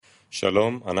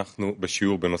שלום, אנחנו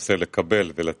בשיעור בנושא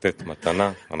לקבל ולתת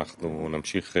מתנה. אנחנו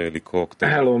נמשיך לקרוא כתב.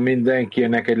 Hello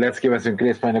mindenkinek, egy leckiveszünk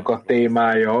részmánynak a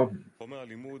témája.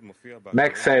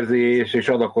 Megszerzés és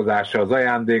adakozása az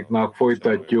ajándéknak.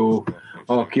 Folytatjuk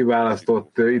a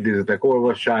kiválasztott idézetek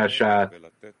olvasását.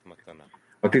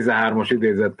 A 13-as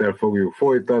idézettel fogjuk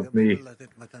folytatni.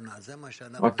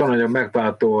 A tananyag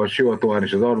megtalálható a Sivatóan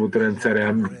és az Arvut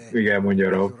rendszerem. Igen, mondja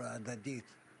Rav.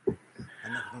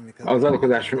 Az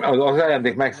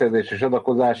ajándék megszerzés és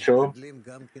adakozása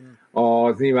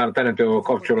az nyilván a teremtővel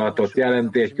kapcsolatot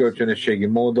jelenti egy kölcsönösségi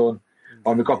módon,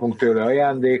 ami kapunk tőle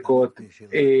ajándékot,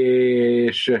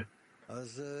 és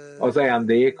az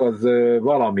ajándék az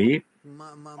valami,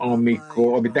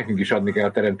 amit nekünk is adni kell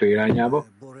a teremtő irányába.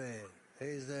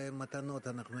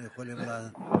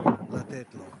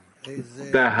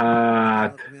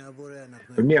 Tehát,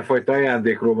 hogy milyen fajta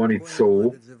ajándékról van itt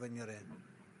szó,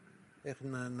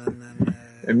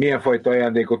 milyen fajta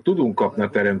ajándékot tudunk kapni a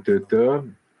teremtőtől,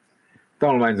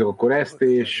 tanulmányzok akkor ezt,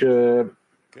 és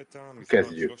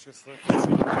kezdjük.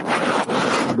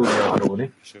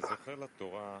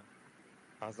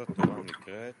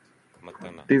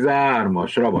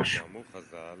 13-as, Ravas.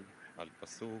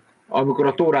 Amikor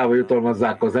a Tórával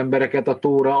jutalmazzák az embereket, a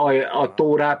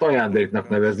Tórát ajándéknak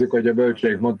nevezzük, hogy a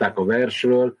bölcseik mondták a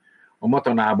versről, a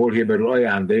matanából héberül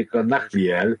ajándék, a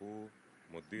Nachliel,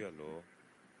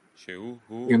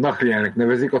 Nachlielnek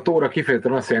nevezik. A Tóra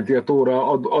kifejezetten azt jelenti, hogy a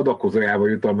Tóra adakozójával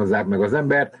jutalmazzák meg az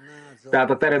embert, tehát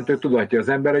a teremtő tudatja az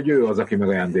ember, hogy ő az, aki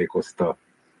megajándékozta.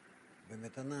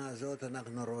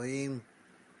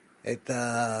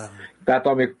 Tehát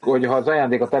hogyha az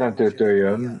ajándék a teremtőtől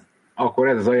jön, akkor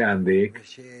ez az ajándék,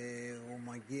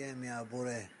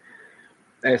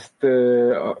 ezt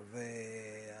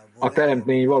a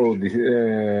teremtmény valódi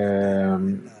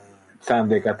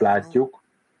szándékát látjuk,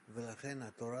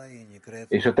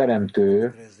 és a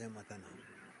teremtő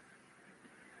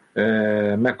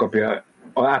megkapja,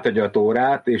 átadja a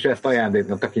Tórát, és ezt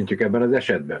ajándéknak tekintjük ebben az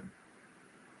esetben.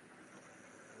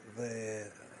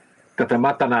 Tehát a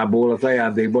matanából, az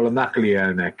ajándékból a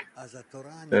Nachlielnek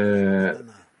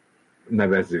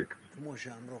nevezzük.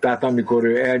 Tehát amikor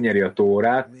ő elnyeri a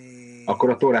Tórát, akkor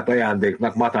a Tórát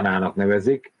ajándéknak, matanának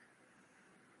nevezik.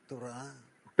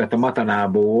 Tehát a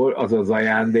matanából, azaz az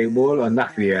ajándékból a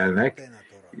Nachlielnek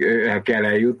kell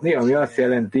eljutni, ami azt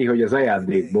jelenti, hogy az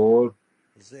ajándékból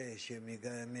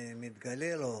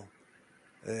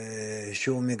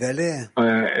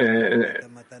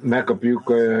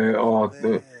megkapjuk,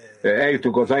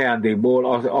 eljutunk az ajándékból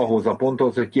ahhoz a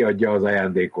ponthoz, hogy kiadja az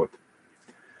ajándékot.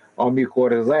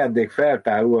 Amikor az ajándék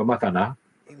feltárul, a matana,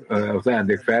 az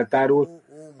ajándék feltárul,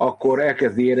 akkor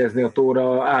elkezdi érezni a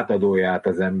Tóra átadóját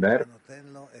az ember,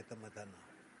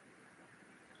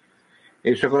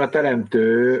 és akkor a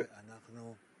teremtő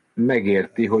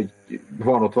megérti, hogy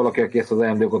van ott valaki, aki ezt az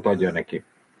ajándékot adja neki.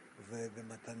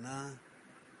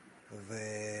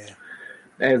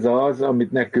 Ez az,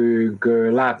 amit nekünk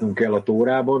látnunk kell a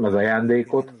Tórában, az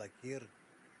ajándékot,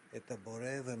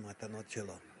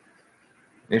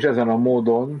 és ezen a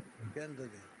módon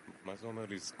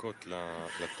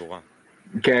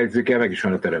kezdjük el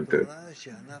megismerni a teremtőt.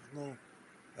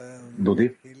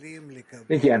 Dudi?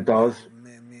 Mit jelent az,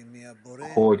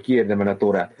 hogy kiérdemel a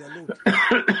Tórát?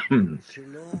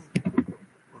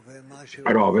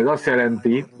 Rav, ez azt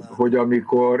jelenti, hogy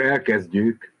amikor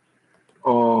elkezdjük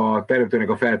a teremtőnek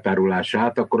a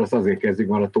feltárulását, akkor azt azért kezdjük,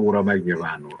 mert a Tóra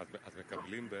megnyilvánul.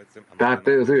 Tehát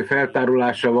az ő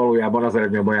feltárulása valójában az a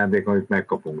legnagyobb ajándék, amit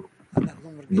megkapunk.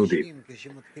 Dudi.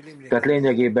 Tehát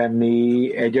lényegében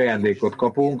mi egy ajándékot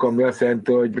kapunk, ami azt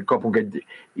jelenti, hogy kapunk egy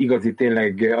igazi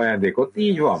tényleg ajándékot.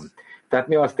 Így van. Tehát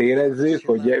mi azt érezzük,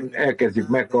 hogy elkezdjük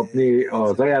megkapni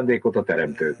az ajándékot a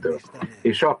teremtőtől.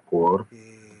 És akkor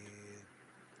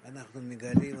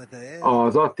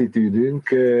az attitűdünk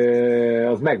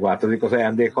az megváltozik az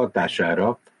ajándék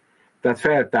hatására. Tehát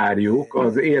feltárjuk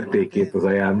az értékét az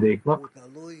ajándéknak,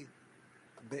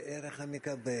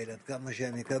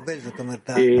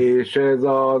 és ez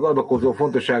az adakozó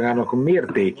fontosságának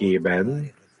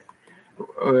mértékében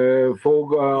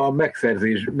fog a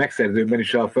megszerzőben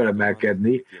is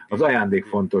felemelkedni az ajándék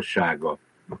fontossága.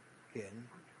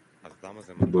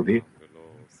 Dudi?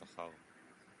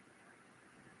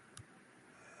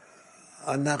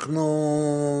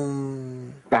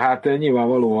 Tehát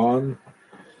nyilvánvalóan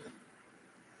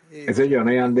ez egy olyan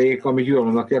ajándék, amit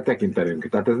jutalomnak kell tekintenünk.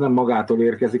 Tehát ez nem magától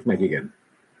érkezik meg, igen.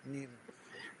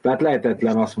 Tehát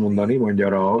lehetetlen azt mondani, mondja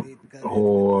Rav,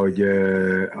 hogy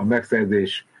a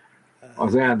megszerzés,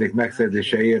 az ajándék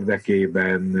megszerzése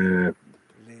érdekében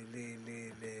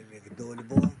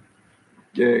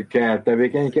kell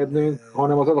tevékenykednünk,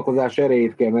 hanem az adakozás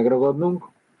erejét kell megragadnunk,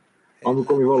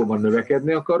 amikor mi valóban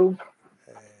növekedni akarunk.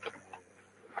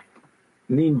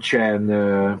 Nincsen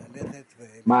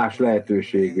más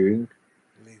lehetőségünk,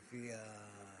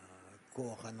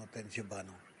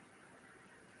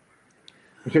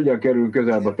 és hogyan kerülünk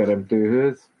közelebb a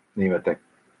teremtőhöz? Németek.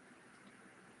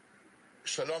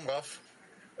 Shalom Rav.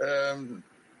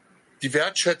 Die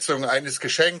Wertschätzung eines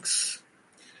Geschenks.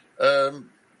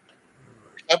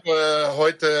 Ich habe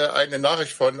heute eine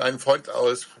Nachricht von einem Freund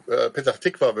aus Petach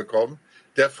Tikva bekommen,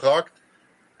 der fragt,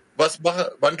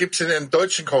 wann gibt es denn einen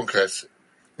deutschen Kongress?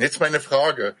 Und jetzt meine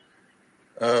Frage,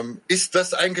 ist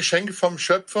das ein Geschenk vom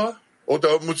Schöpfer oder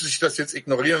muss ich das jetzt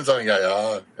ignorieren und sagen,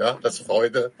 ja, das ist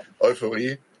Freude,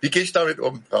 Euphorie? Wie gehe ich damit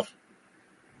um, Rav?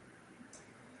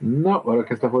 No,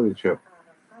 valaki ezt a fordítsa.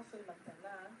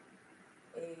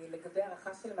 לגבי הערכה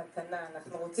של מתנה,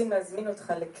 אנחנו רוצים להזמין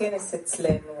אותך לכנס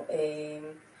אצלנו.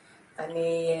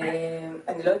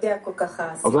 אני לא יודע כל כך...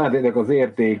 Az áldének az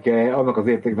értéke, annak az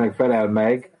értéknek felel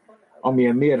meg,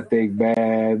 amilyen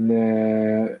mértékben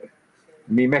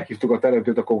mi meghívtuk a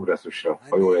teremtőt a kongresszusra,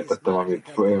 ha jól értettem,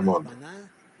 amit mond.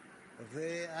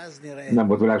 Nem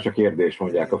volt világos a kérdés,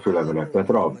 mondják a fülemület. Tehát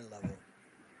Rab,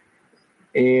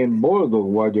 én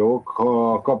boldog vagyok,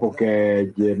 ha kapok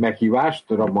egy meghívást,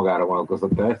 Rab magára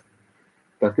vonatkozott ezt,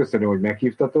 tehát köszönöm, hogy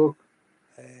meghívtatok.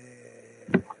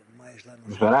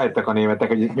 Most ha rájöttek a németek,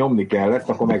 hogy nyomni kell ezt,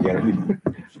 akkor megjelenik.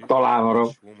 Talán arra.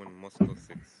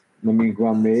 Na, mink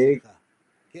van még?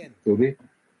 Tudni?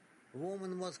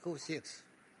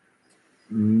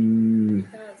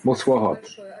 Moszkva 6.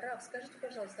 Скажите,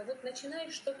 пожалуйста, вот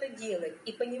начинаешь что-то делать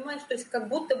и понимаешь, то есть как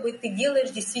будто бы ты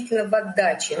делаешь действительно в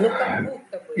отдаче, ну как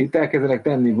будто бы. Itt elkezdenek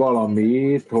tenni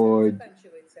valamit, hogy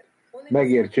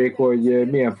megértsék, hogy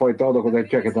milyen fajta adakozás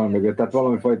cseket van mögött, tehát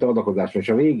valami fajta adakozás. És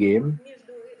a végén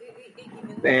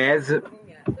ez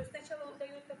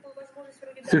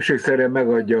szükségszerűen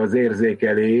megadja az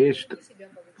érzékelést,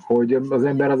 hogy az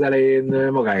ember az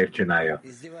elején magáért csinálja.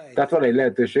 Tehát van egy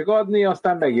lehetőség adni,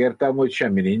 aztán megértem, hogy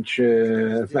semmi nincs,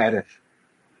 mert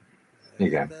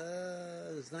igen.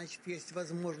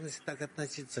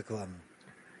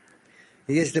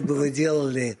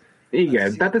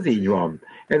 Igen, tehát ez így van.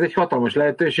 Ez egy hatalmas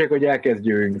lehetőség, hogy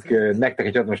elkezdjünk, nektek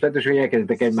egy hatalmas lehetőség, hogy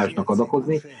elkezdjetek egymásnak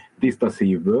adakozni, tiszta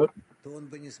szívből,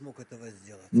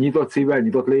 nyitott szívvel,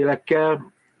 nyitott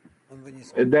lélekkel,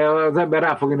 de az ember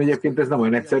rá fog jönni, egyébként ez nem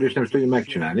olyan egyszerű, és nem is tudja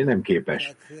megcsinálni, nem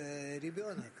képes.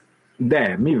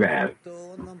 De mivel?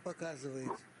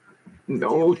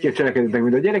 Úgy kell cselekednetek,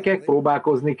 mint a gyerekek,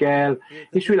 próbálkozni kell,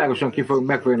 és világosan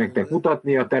meg fogja nektek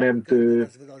mutatni a teremtő,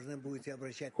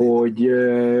 hogy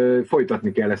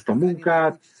folytatni kell ezt a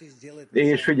munkát,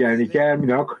 és figyelni kell,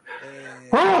 minak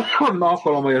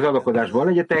alkalom, hogy az adakozásban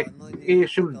legyetek,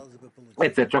 és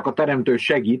egyszer csak a teremtő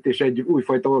segít, és egy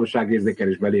újfajta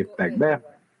valóságérzékelésbe léptek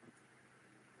be.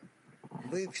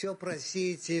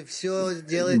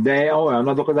 De olyan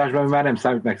adakozásban már nem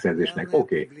számít megszerzésnek.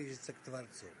 Oké.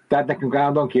 Tehát nekünk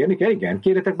állandóan kérni kell? Igen,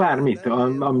 kérjetek bármit,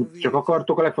 amit csak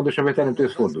akartok, a legfontosabb, hogy a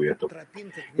teremtőhöz forduljatok.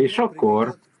 És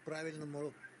akkor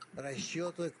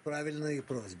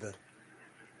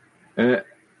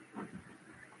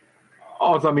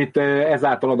az, amit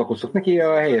ezáltal adakoztok neki,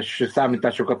 a helyes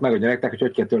számításokat megadja nektek,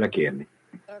 hogy kell tőle kérni.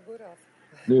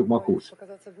 Nők Makusz.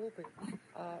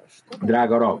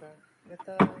 Drága Rav.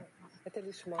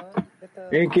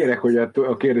 Én kérek, hogy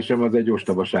a kérdésem az egy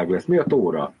ostobaság lesz. Mi a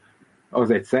Tóra?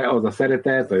 Az a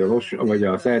szeretet, vagy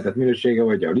a szeretet minősége,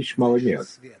 vagy a lisma, vagy mi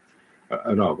az?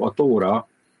 Rav, a Tóra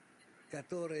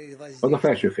az a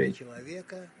felső fény,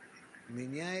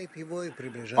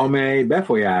 amely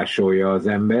befolyásolja az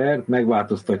embert,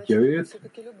 megváltoztatja őt,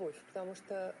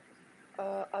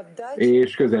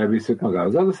 és közelebb visz őt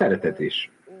magához. Az a szeretet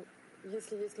is.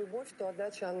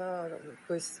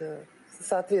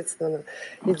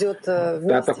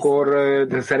 Tehát akkor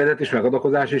szeretet is, meg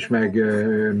adakozás is, meg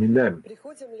minden.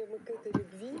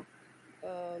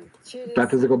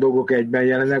 Tehát ezek a dolgok egyben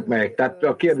jelennek meg. Tehát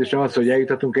a kérdés az, hogy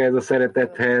eljuthatunk ehhez a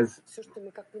szeretethez,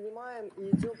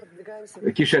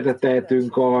 kísérletet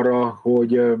tehetünk arra,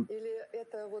 hogy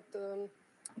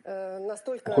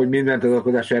mindent az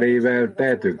adakozás erejével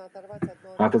tehetünk.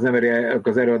 Hát az emberi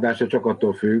az előadása csak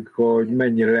attól függ, hogy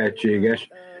mennyire lehetséges,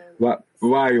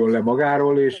 váljon le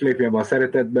magáról, és lépjen be a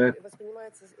szeretetbe,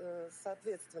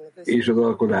 és az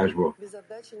adakozásból.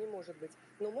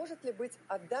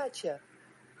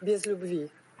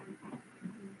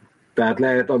 Tehát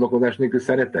lehet adakozás nélkül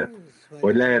szeretet?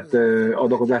 Vagy lehet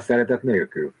adakozás szeretet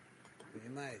nélkül?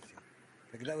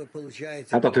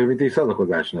 Hát attól, mint is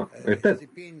adakozásnak. Érted?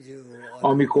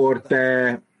 Amikor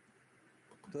te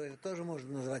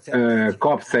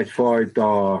kapsz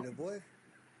egyfajta,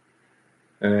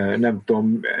 nem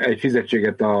tudom, egy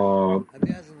fizetséget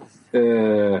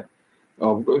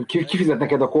kifizet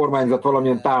neked a kormányzat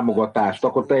valamilyen támogatást,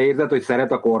 akkor te érzed, hogy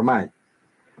szeret a kormány?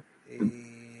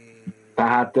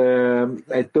 Tehát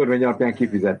egy törvény alapján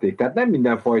kifizették. Tehát nem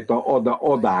mindenfajta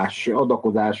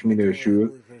adakozás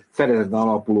minősül szeretetlen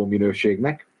alapuló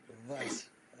minőségnek,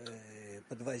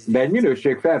 de egy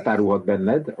minőség feltárulhat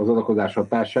benned az adakozás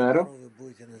hatására,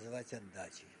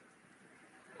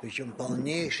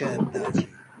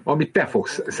 amit te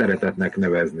fogsz szeretetnek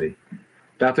nevezni.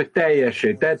 Tehát, hogy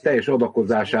teljes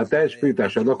adakozásá, teljes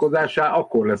spirituális adakozásá,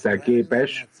 akkor leszel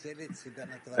képes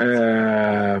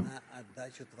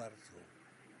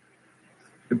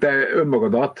te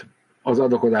önmagadat az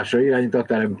adakozásra irányítani a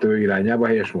teremtő irányába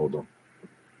helyes módon.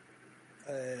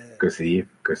 Köszi.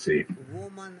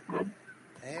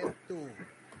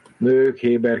 Nők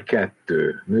Héber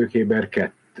 2.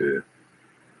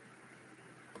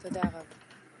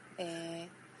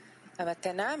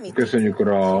 Köszönjük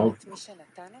rá.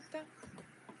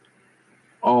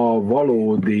 A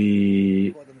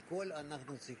valódi...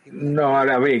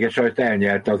 a véges, hogy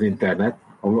elnyelte az internet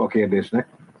a kérdésnek.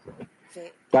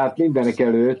 Tehát mindenek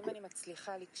előtt,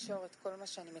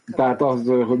 tehát az,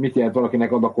 hogy mit jelent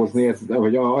valakinek adakozni,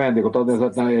 vagy ajándékot adni,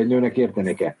 az egy nőnek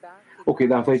értenéke. Oké,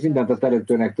 de hát, hogy mindent a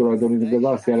teremtőnek tulajdonítunk, ez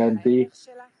azt jelenti,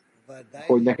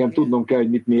 hogy nekem tudnom kell, hogy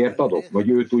mit miért adok, vagy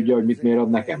ő tudja, hogy mit miért ad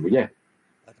nekem, ugye?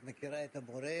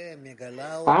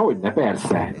 Hogyne,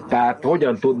 persze. Tehát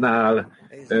hogyan tudnál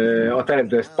a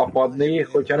teremtő ezt tapadni,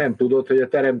 hogyha nem tudod, hogy a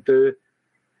teremtő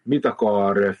mit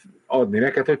akar adni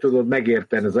neked, hogy tudod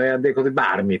megérteni az ajándékot, hogy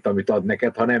bármit, amit ad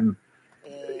neked, ha nem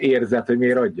érzed, hogy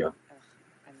miért adja.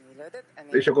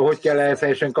 És akkor hogy kell ehhez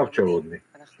helyesen kapcsolódni?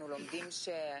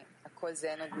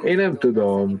 Én nem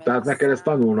tudom, tehát meg kell ezt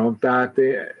tanulnom,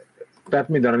 tehát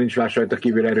minden, nincs más rajta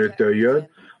kívül erőtől jön,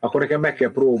 akkor nekem meg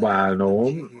kell próbálnom.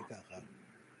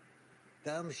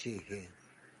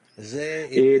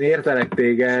 Én értelek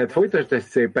téged, folytasd ezt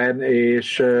szépen,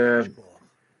 és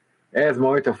ez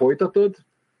majd, ha folytatod,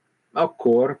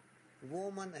 akkor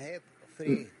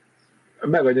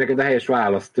megadja neked a helyes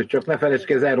választ, csak ne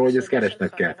felejtsd el, hogy ezt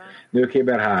keresned kell. Nők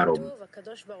Héber 3.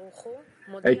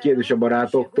 Egy kérdés a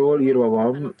barátoktól, írva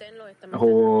van,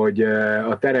 hogy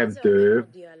a teremtő,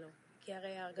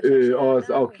 ő az,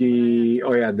 aki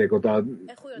ajándékot ad.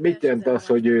 Mit jelent az,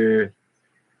 hogy ő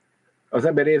az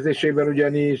ember érzésében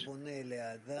ugyanis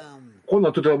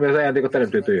honnan tudom, hogy az ajándék a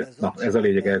teremtőtől jött? Na, ez a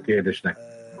lényeg a kérdésnek.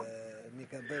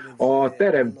 A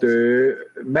teremtő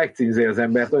megcímzi az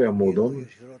embert olyan módon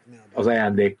az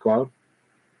ajándékkal,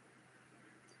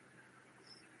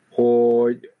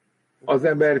 hogy az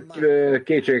ember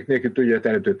kétségek nélkül tudja, hogy a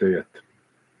teremtőtől jött.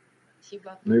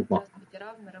 Nők ma.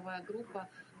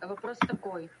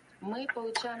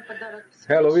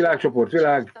 Hello, világcsoport,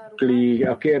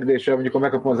 a kérdése, mondjuk, ha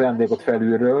megkapom az ajándékot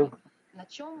felülről,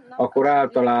 akkor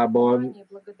általában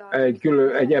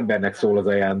egy embernek szól az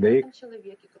ajándék.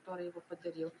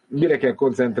 Mire kell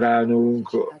koncentrálnunk,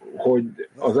 hogy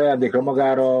az ajándékra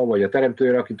magára, vagy a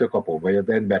teremtőre, akitől kapom, vagy az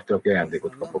embertől, aki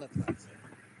ajándékot kapom.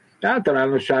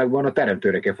 Általánosságban a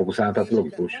teremtőre kell fókuszálni, tehát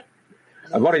logikus.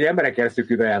 Van egy emberek keresztül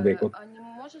küld ajándékot.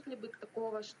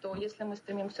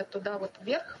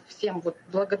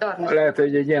 Lehet,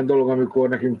 hogy egy ilyen dolog, amikor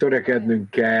nekünk törekednünk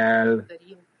kell,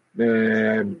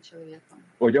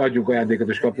 hogy adjunk ajándékot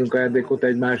és kapjunk ajándékot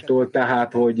egymástól,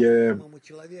 tehát, hogy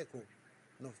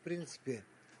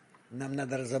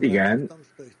igen,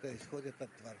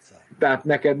 tehát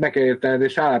neked meg kell értened,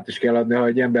 és hálát is kell adni, ha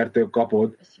egy embertől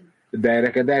kapod, de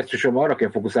neked elsősorban arra kell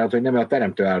fókuszálnod, hogy nem a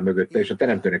teremtő áll mögötte, és a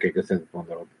teremtőnek kell köszönetet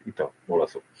mondanod. Itt a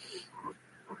olaszok.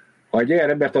 Ha egy olyan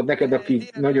embert ad neked, aki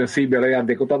nagyon szívből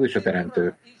ajándékot ad, is a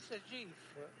teremtő.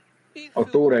 A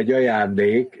Tóra egy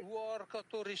ajándék,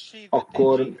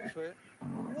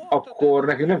 akkor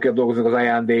nekünk nem kell dolgoznunk az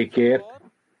ajándékért,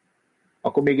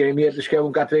 akkor még miért is kell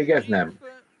munkát végeznem?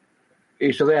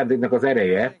 És az ajándéknak az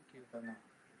ereje,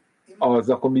 az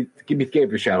akkor mit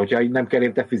képvisel, hogyha így nem kell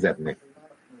érte fizetni?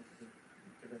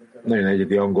 Nagyon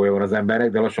egyedi angolja van az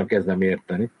emberek, de lassan kezdem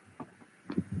érteni.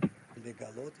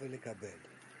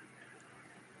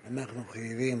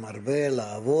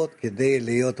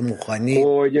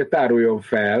 Hogy táruljon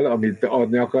fel, amit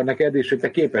adni akar neked, és hogy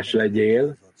te képes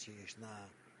legyél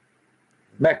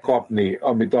megkapni,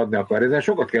 amit adni akar. Ezen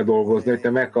sokat kell dolgozni, hogy te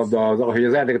megkapd, hogy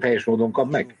az ajándékot helyes módon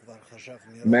kap meg.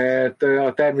 Mert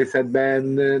a természetben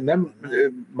nem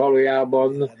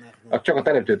valójában csak a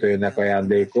teremtőtől jönnek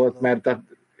ajándékot, mert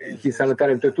hiszen a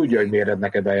teremtő tudja, hogy miért ad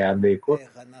neked ajándékot.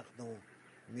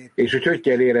 és hogy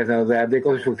kell érezni az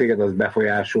ajándékot, hogy fog téged az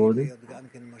befolyásolni.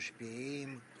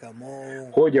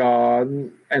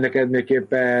 Hogyan ennek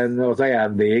eredményeképpen az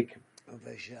ajándék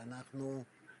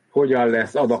hogyan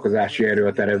lesz adakozási erő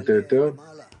a teremtőtől,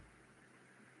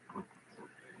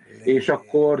 és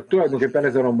akkor tulajdonképpen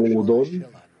ezen a módon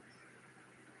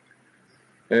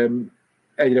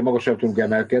egyre magasabb tudunk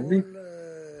emelkedni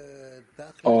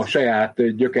a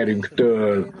saját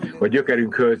gyökerünktől, vagy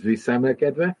gyökerünkhöz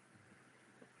visszaemelkedve,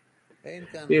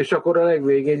 és akkor a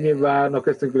legvégén nyilván a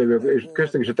köztünk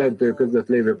és a teremtő között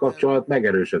lévő kapcsolat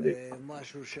megerősödik.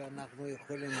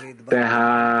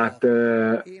 Tehát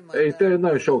itt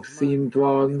nagyon sok szint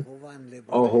van,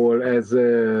 ahol ez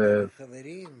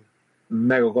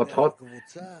megakadhat,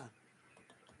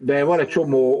 de van egy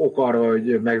csomó ok arra,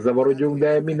 hogy megzavarodjunk,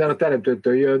 de minden a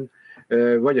teremtőtől jön,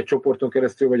 vagy a csoporton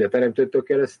keresztül, vagy a teremtőtől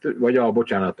keresztül, vagy a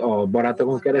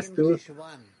barátokon keresztül.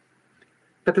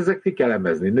 Tehát ezek ki kell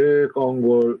elemezni. Nők,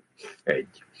 angol,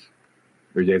 egy.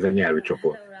 Ugye ez a nyelvi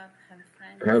csoport.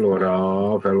 Hello,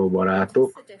 Raf, hello,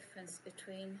 barátok.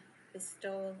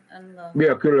 Mi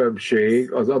a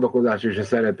különbség az adakozás és a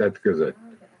szeretet között?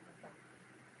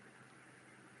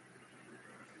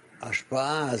 Az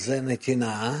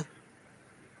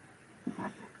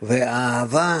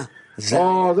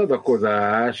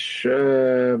adakozás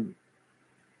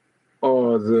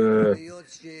az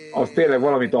tényleg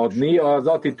valamit adni, az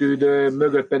attitűd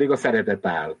mögött pedig a szeretet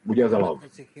áll. Ugye az alap?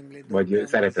 Vagy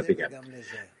szeretet, igen.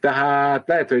 Tehát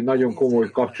lehet, hogy nagyon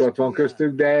komoly kapcsolat van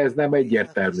köztük, de ez nem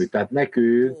egyértelmű. Tehát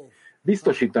nekünk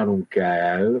biztosítanunk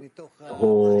kell,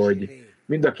 hogy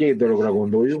mind a két dologra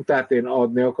gondoljunk, tehát én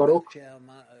adni akarok,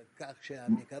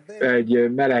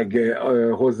 egy meleg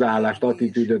hozzáállást,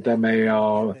 attitűdöt, amely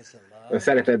a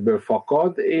szeretetből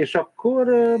fakad, és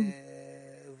akkor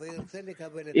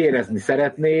érezni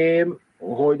szeretném,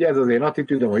 hogy ez az én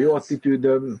attitűdöm, a jó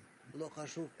attitűdöm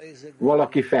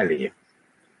valaki felé.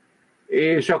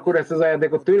 És akkor ezt az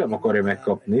ajándékot tőlem akarja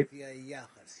megkapni.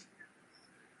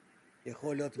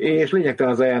 És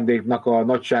lényegtelen az ajándéknak a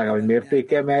nagysága vagy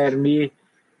mértéke, mert mi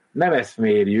nem ezt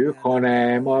mérjük,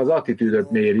 hanem az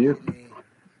attitűdöt mérjük.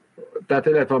 Tehát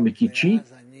lehet valami kicsi,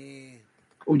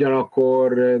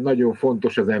 ugyanakkor nagyon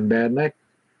fontos az embernek.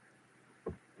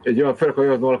 Egy olyan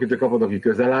fel, valakitől kapod, aki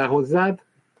közel áll hozzád.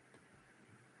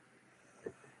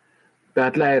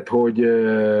 Tehát lehet, hogy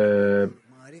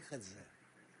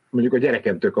mondjuk a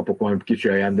gyerekemtől kapok valami kicsi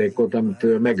ajándékot,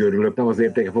 amit megőrülök, nem az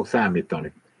értéke fog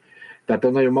számítani. Tehát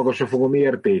nagyon magasra fogom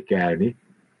értékelni,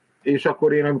 és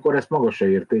akkor én, amikor ezt magasra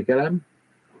értékelem,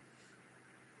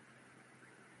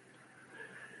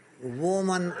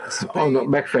 annak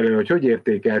megfelelő, hogy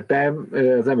értékeltem,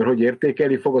 az ember hogy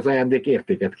értékeli, fog az ajándék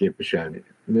értéket képviselni.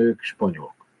 Nők,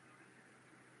 spanyolok.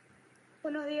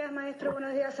 Buenos días, maestro.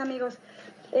 Buenos días, amigos.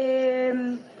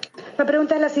 La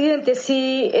pregunta es la siguiente.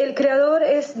 Si el creador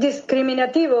es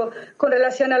discriminativo con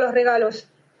relación a los regalos.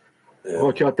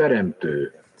 Hogyha a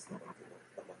teremtő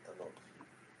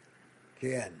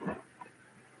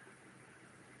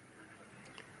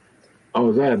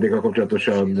az ajándékkal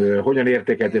kapcsolatosan hogyan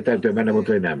értékelti a teremtő, benne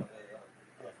mondta, hogy nem.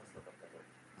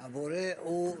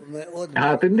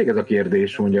 Hát mindig ez a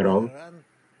kérdés, mondja Rav.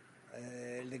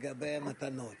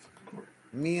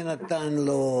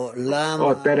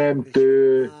 A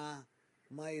teremtő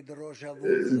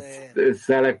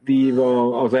szelektív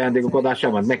az ajándékok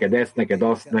adásában, neked ezt, neked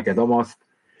azt, neked amazt.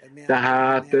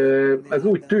 Tehát ez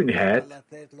úgy tűnhet,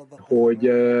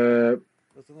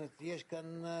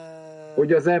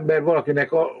 hogy az ember valakinek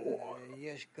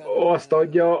azt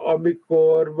adja,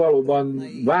 amikor valóban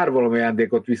vár valami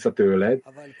ajándékot vissza tőled,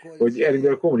 hogy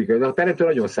elindul kommunikálni. A teremtő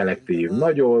nagyon szelektív,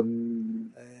 nagyon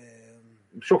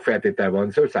sok feltétel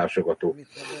van, szőrszálsogató.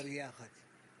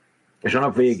 És a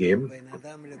nap végén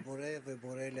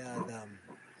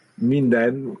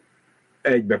minden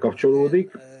egybe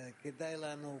kapcsolódik,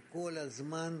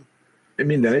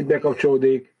 minden egybe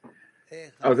kapcsolódik,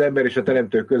 az ember és a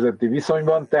teremtő közötti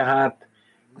viszonyban, tehát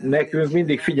nekünk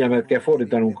mindig figyelmet kell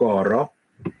fordítanunk arra,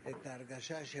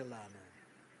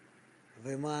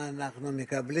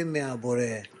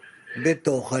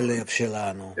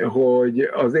 hogy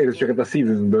az érzéseket a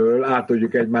szívünkből át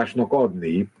tudjuk egymásnak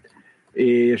adni,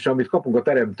 és amit kapunk a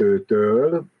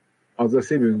teremtőtől, az a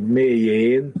szívünk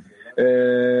mélyén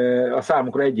a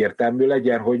számunkra egyértelmű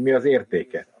legyen, hogy mi az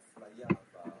értéke.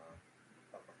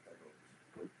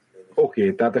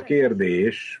 Oké, tehát a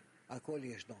kérdés...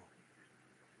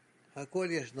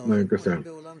 Nagyon köszönöm.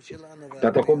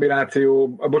 Tehát a kombináció,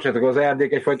 bocsánat, az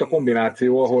ajándék egyfajta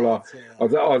kombináció, ahol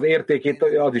az értékét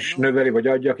az is növeli, vagy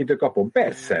adja, akitől kapom.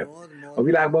 Persze. A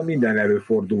világban minden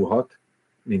előfordulhat.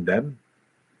 Minden.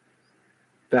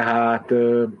 Tehát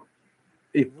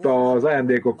itt az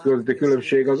ajándékok közötti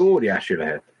különbség az óriási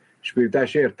lehet,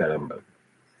 spirituális értelemben.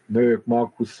 Nők,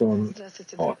 mag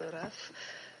 26.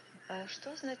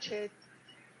 Что означает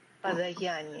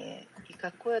подаяние и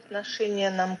какое отношение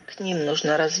нам к ним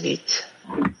нужно развить?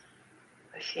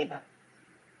 Спасибо.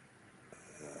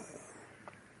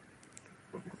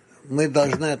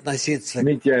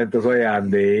 Mit jelent az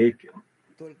ajándék,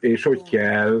 és hogy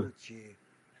kell?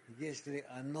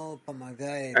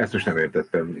 Ezt most nem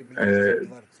értettem.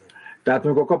 Tehát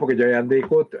amikor kapok egy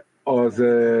ajándékot, az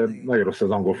nagyon rossz az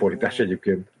angol fordítás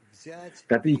egyébként.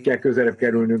 Tehát így kell közelebb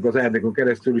kerülnünk az ajándékon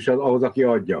keresztül is ahhoz, aki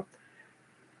adja.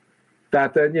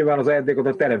 Tehát nyilván az ajándékot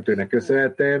a teremtőnek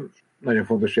köszönhetem. Nagyon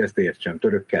fontos, hogy ezt értsem.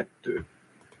 Török 2.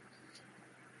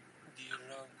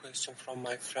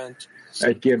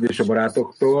 Egy kérdés a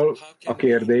barátoktól. A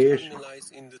kérdés,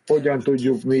 hogyan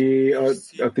tudjuk mi a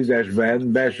 10-esben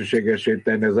belsőségesé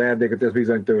tenni az ajándékot, ezt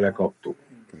bizony tőle kaptuk.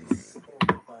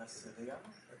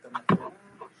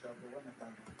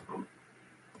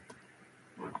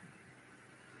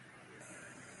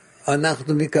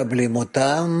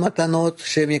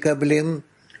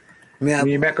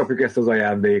 Mi megkapjuk ezt az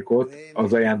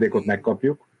ajándékot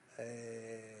megkapjuk,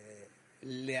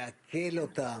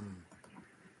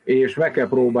 és meg kell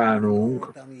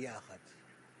próbálnunk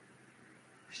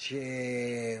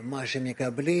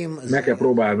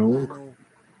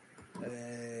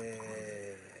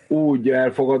úgy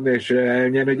elfogadni és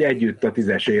elnyerni, hogy együtt a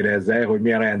 10-es érezze, hogy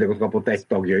milyen ajándékot kapott egy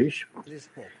tagja is.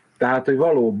 Tehát, hogy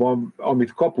valóban,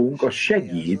 amit kapunk, az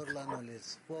segít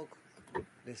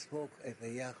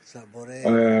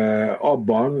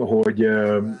abban,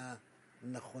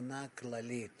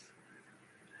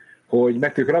 hogy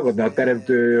meg tudjuk ragadni a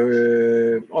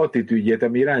teremtő attitűdjét,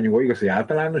 ami irányuló, igaz, hogy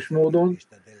általános módon,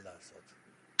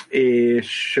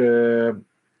 és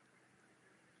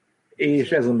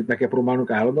ez, amit meg kell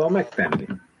próbálnunk állandóan megtenni.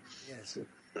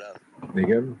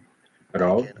 Igen.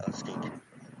 Rav.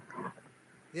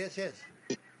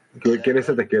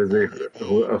 Kérdeztetek kérdezni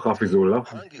a Hafizullah.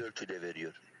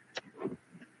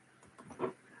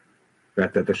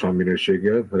 Rettenetes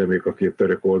minőséggel, reméljük, aki a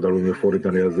török oldalon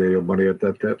fordítani, azért jobban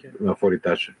értette a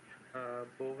fordítás.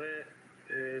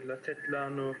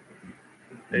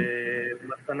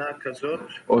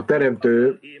 A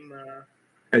teremtő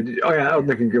ad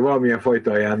nekünk valamilyen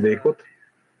fajta ajándékot,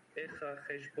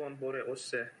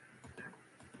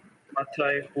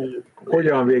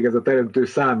 hogyan végez a teremtő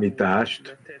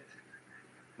számítást,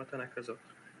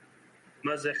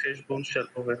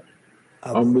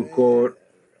 amikor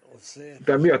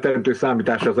de mi a teremtő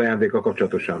számítása az ajándékkal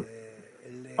kapcsolatosan?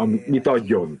 Mit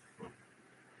adjon?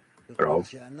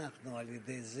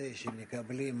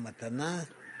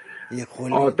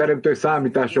 A teremtő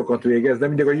számításokat végez, de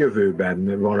mindig a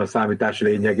jövőben van a számítás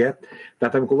lényege.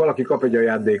 Tehát amikor valaki kap egy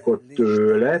ajándékot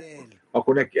tőle,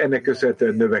 akkor ennek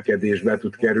köszönhetően növekedésbe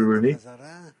tud kerülni.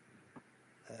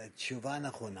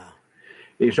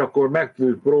 És akkor meg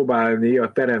tud próbálni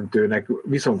a teremtőnek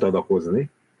viszont adakozni.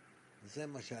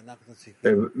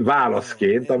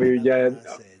 Válaszként, ami ugye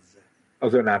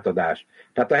az önátadás.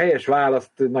 Tehát a helyes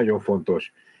választ nagyon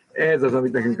fontos. Ez az,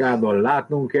 amit nekünk állandóan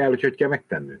látnunk kell, hogy kell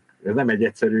megtennünk. Ez nem egy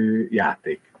egyszerű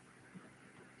játék.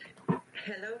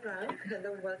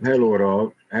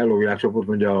 Hello világcsoport,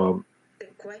 mondja a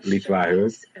litván.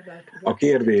 A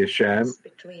kérdésem,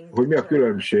 hogy mi a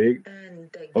különbség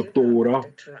a Tóra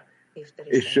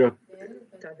és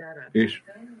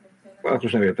azt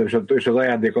most nem értem, és az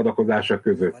ajándék adakozása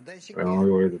között.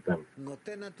 Jól értettem.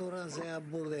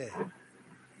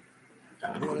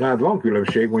 Hát van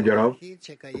különbség, mondja Rav.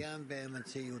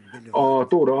 A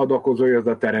Tóra adakozója az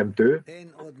a teremtő,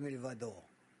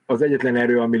 az egyetlen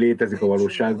erő, ami létezik a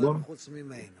valóságban.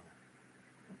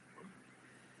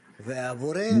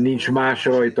 Nincs más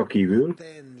rajta kívül.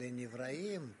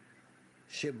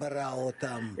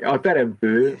 A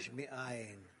teremtő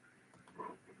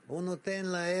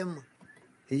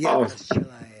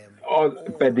az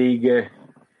pedig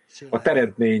a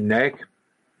teremtménynek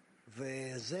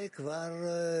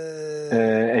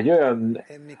egy olyan,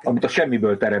 amit a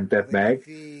semmiből teremtett meg,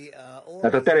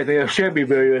 tehát a teremtmény a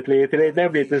semmiből jött létre, egy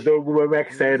nem létező dolgokból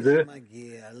megszerző,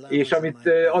 és amit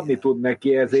adni tud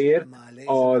neki ezért,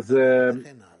 az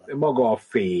maga a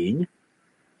fény,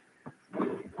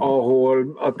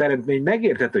 ahol a teremtmény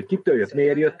megértett, hogy kitől jött,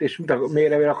 miért jött, és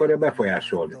miért akarja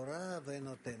befolyásolni.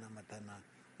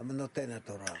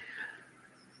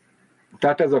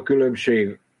 Tehát ez a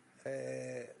különbség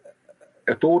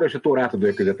a Tóra és a Tóra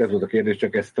átadója között, ez volt a kérdés,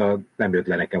 csak nem jött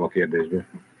le nekem a kérdésből.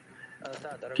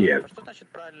 Kiev.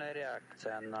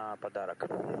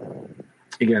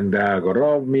 Igen, drága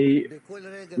Rav,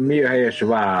 mi a helyes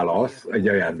válasz egy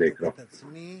ajándékra?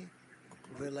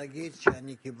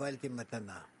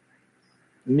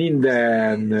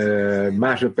 Minden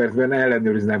másodpercben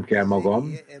ellenőriznem kell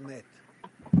magam,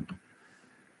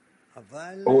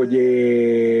 hogy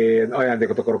én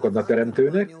ajándékot akarok adni a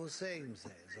teremtőnek,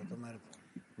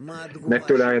 mert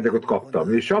tőle ajándékot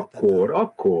kaptam. És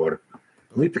akkor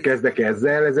mit kezdek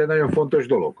ezzel? Ez egy nagyon fontos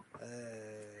dolog.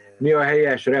 Mi a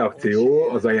helyes reakció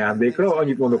az ajándékra?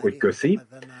 Annyit mondok, hogy köszi,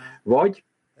 vagy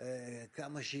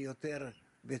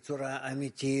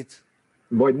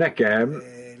nekem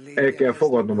el kell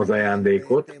fogadnom az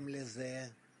ajándékot,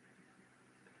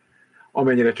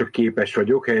 amennyire csak képes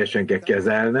vagyok, helyesen kell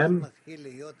kezelnem.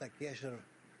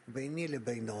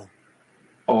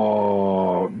 A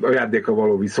ajándékkal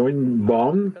való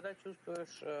viszonyban.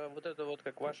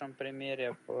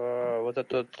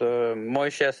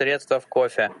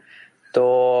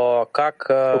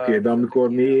 Oké, de amikor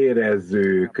mi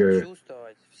érezzük,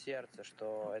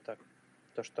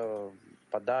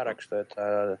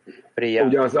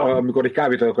 ugye amikor egy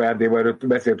kávét adok ajándékba, erről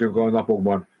beszéltünk a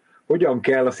napokban, hogyan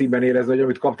kell a szívben érezni, hogy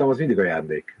amit kaptam, az mindig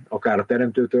ajándék. Akár a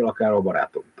teremtőtől, akár a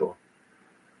barátomtól.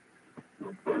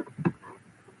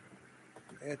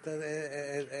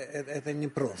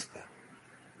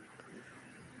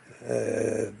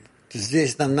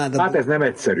 Hát ez nem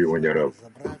egyszerű, mondja Rav.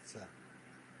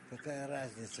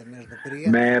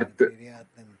 Mert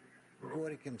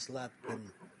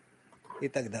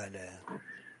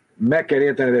meg kell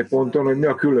értened egy ponton, hogy mi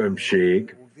a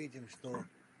különbség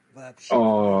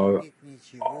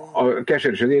a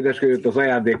keser és az édes között, az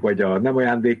ajándék vagy a nem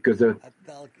ajándék között.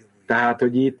 Tehát,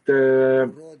 hogy itt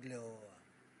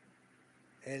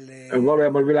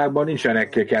valójában a világban nincsenek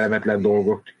kellemetlen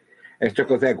dolgok. Ez csak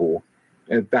az ego.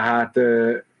 Tehát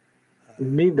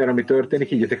minden, ami történik,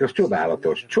 higgyetek, az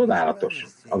csodálatos. Csodálatos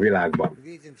a világban.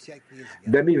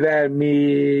 De mivel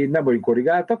mi nem vagyunk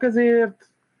korrigáltak, ezért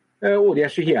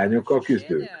óriási hiányokkal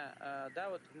küzdünk.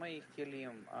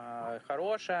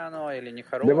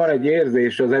 De van egy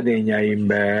érzés az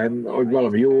edényeimben, hogy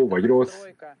valami jó vagy rossz.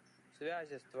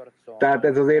 Tehát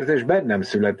ez az érzés bennem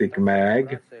születik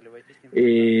meg,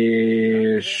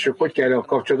 és hogy kell a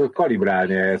kapcsolatot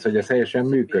kalibrálni ehhez, hogy ez helyesen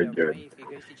működjön.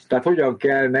 Tehát hogyan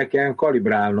kell nekem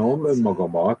kalibrálnom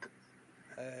önmagamat,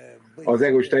 az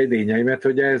egoista edényeimet,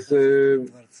 hogy ez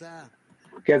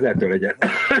kezelhető legyen.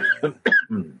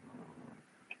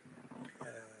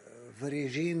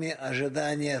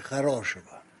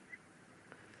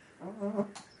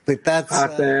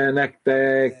 Hát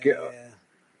nektek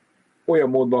olyan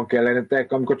módban kell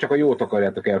lennetek, amikor csak a jót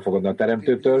akarjátok elfogadni a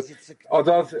teremtőtől,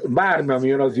 azaz bármi, ami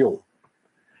jön, az jó.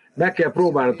 Meg kell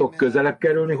próbálnatok közelebb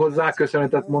kerülni hozzá,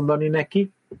 köszönetet mondani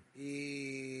neki,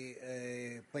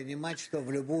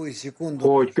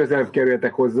 hogy közelebb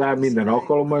kerüljetek hozzá minden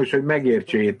alkalommal, és hogy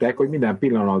megértsétek, hogy minden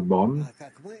pillanatban,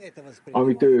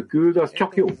 amit ő küld, az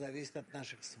csak jó.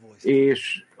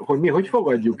 És hogy mi hogy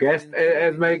fogadjuk ezt,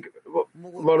 ez meg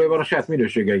valójában a saját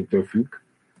minőségeinktől függ,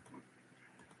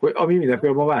 hogy ami minden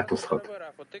pillanatban változhat.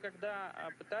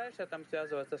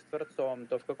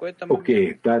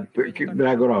 Oké, tehát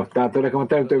drága Rav, tehát nekem a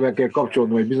teremtővel kell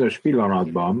kapcsolódnom egy bizonyos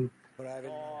pillanatban,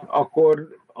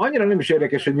 akkor annyira nem is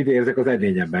érdekes, hogy mit érzek az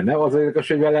edényemben, nem? Az érdekes,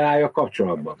 hogy vele álljak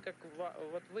kapcsolatban.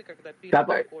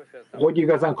 Tehát, hogy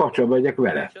igazán kapcsolatban legyek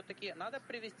vele.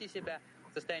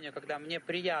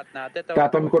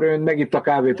 Tehát, amikor ön megitt a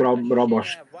kávét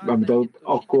rabas,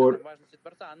 akkor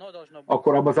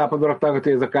abban az állapotban rakták,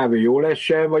 hogy ez a kávé jó lesz,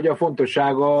 vagy a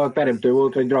fontossága a teremtő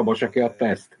volt, vagy rabas, aki adta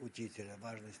ezt?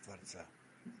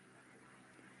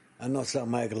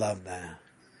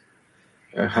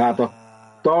 Hát a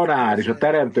tanár és a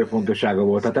teremtő fontossága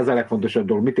volt, tehát ez a legfontosabb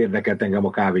dolog. Mit érdekelt engem a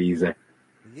kávé íze?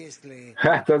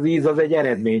 Hát az íz az egy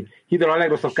eredmény. Hidd el, a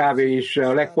legrosszabb kávé is,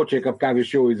 a legpocsékabb kávé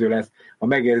is jó ízű lesz, ha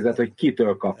megérzed, hogy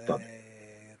kitől kaptad.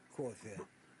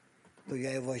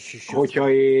 Hogyha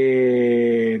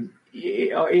én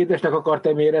édesnek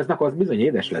akartam érezni, akkor az bizony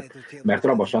édes lett, mert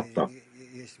rabas adta.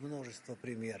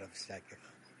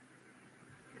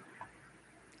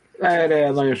 Erre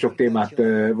nagyon sok témát,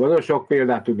 nagyon sok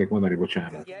példát tudnék mondani,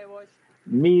 bocsánat.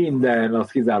 Minden,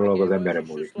 az kizárólag az emberre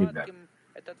múlik, minden.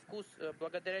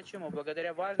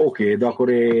 Oké, de akkor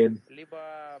én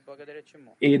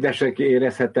édesek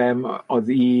érezhetem az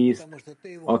ízt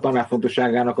a tanár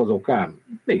fontosságának az okán?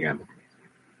 Igen.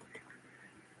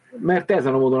 Mert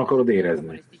ezen a módon akarod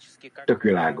érezni. Tök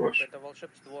világos.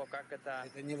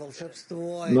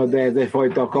 Na de ez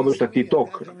egyfajta kabalista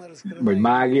titok? Vagy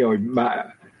mágia? Vagy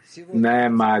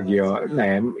nem mágia,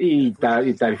 nem. Így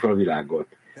tárj fel a világot.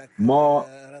 Ma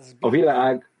a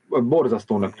világ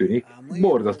borzasztónak tűnik,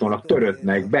 borzasztónak,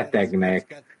 töröttnek,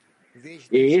 betegnek,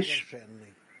 és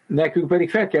nekünk pedig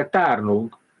fel kell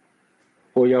tárnunk,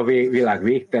 hogy a világ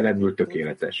végtelenül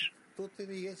tökéletes.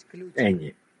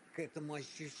 Ennyi.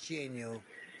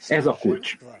 Ez a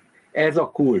kulcs. Ez a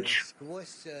kulcs.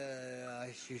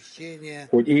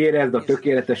 Hogy érezd a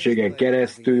tökéletességen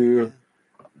keresztül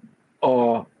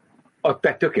a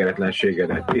te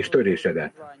tökéletlenségedet és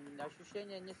törésedet.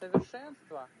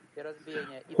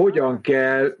 Hogyan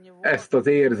kell ezt az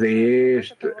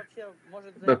érzést,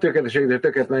 a tökéletességet és a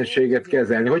tökéletlenséget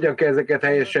kezelni? Hogyan kell ezeket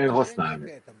helyesen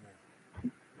használni?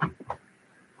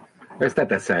 Ezt te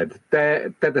teszed.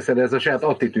 Te teszed, ez a saját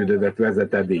attitűdödet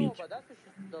vezeted így.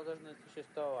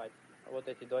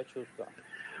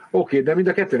 Oké, de mind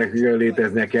a kettőnek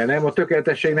léteznie kell, nem? A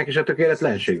tökéletességnek és a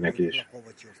tökéletlenségnek is.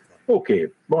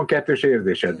 Oké, van kettős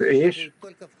érzésed, és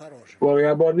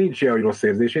valójában nincs ilyen, hogy rossz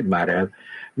érzésed már el.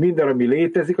 Minden, ami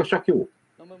létezik, az csak jó.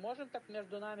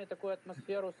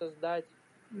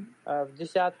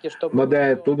 Na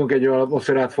de tudunk egy olyan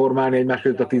atmoszférát formálni egymás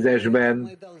között a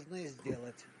 10-esben,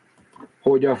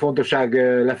 hogy a fontosság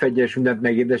lefedje és mindent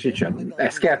megédesítsen.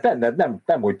 Ezt kell tenned?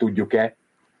 Nem, hogy tudjuk-e.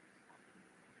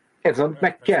 Ez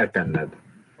meg kell tenned.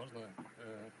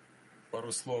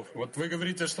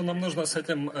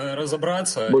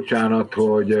 Bocsánat,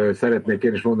 hogy szeretnék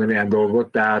én is mondani ilyen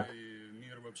dolgot, tehát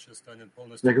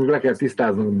nekünk le kell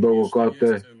tisztáznunk dolgokat,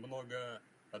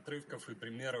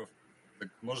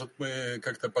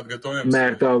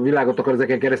 mert a világot akar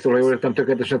ezeken keresztül, ha jól értem,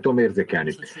 tökéletesen tudom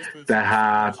érzékelni.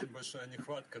 Tehát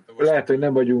lehet, hogy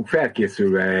nem vagyunk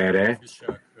felkészülve erre,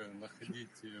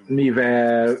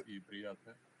 mivel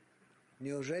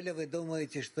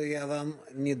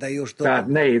tehát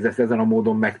nehéz ezt ezen a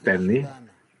módon megtenni.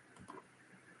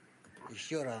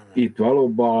 Itt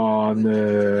valóban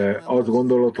azt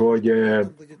gondolod, hogy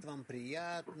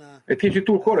egy kicsit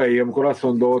túl korai, amikor azt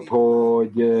mondod,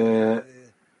 hogy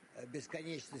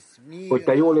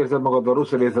te jól érzed magad, vagy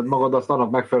rosszul érzed magad, azt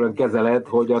annak megfelelően kezeled,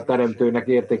 hogy a teremtőnek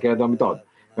értékeled, amit ad.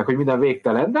 Meg hogy minden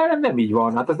végtelen, de nem így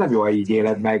van, hát ez nem jó, ha így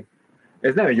éled meg.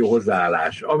 Ez nem egy jó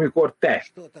hozzáállás. Amikor te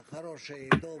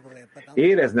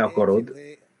érezni akarod,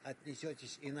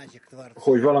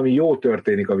 hogy valami jó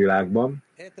történik a világban,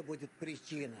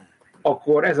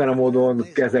 akkor ezen a módon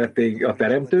kezelték a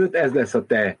teremtőt, ez lesz a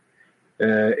te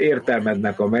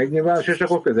értelmednek a megnyilvánulás, és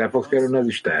akkor közel fogsz kerülni az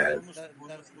Istenhez.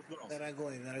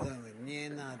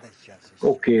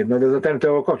 Oké, na de ez a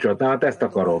teremtővel kapcsolatban, hát ezt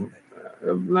akarom.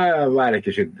 Na, várj egy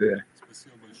kicsit.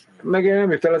 Meg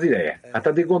nem jött el az ideje. Hát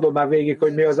addig gondold már végig,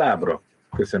 hogy mi az ábra.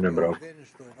 Köszönöm, Rav.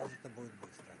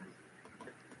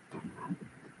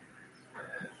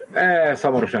 Ez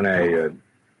hamarosan eljön.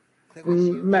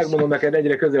 Megmondom neked,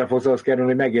 egyre közel fogsz ahhoz kerülni,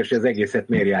 hogy megértse az egészet,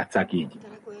 miért játsszák így.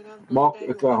 Mag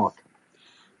 56.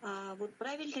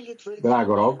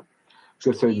 Drága Rav,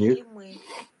 köszönjük.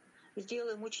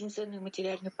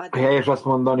 Helyes azt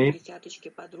mondani,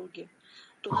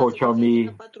 hogyha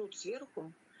mi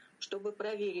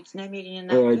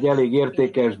egy elég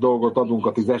értékes dolgot adunk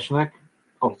a 10-esnek,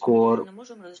 akkor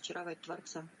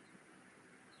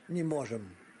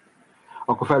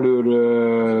felül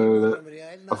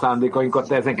a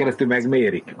szándékainkat ezen keresztül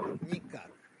megmérik.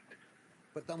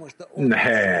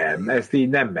 Nem, ezt így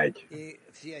nem megy.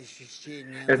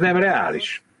 Ez nem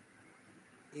reális.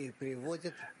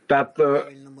 Tehát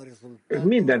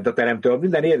mindent a teremtő,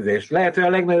 minden érzést. Lehet, hogy a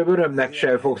legnagyobb örömnek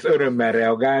sem fogsz örömmel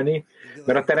reagálni,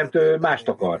 mert a teremtő mást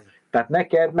akar. Tehát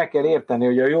neked meg kell érteni,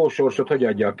 hogy a jó sorsot hogy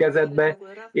adja a kezedbe,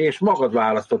 és magad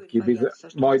választod ki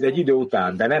majd egy idő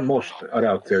után, de nem most a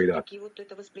reakcióidat.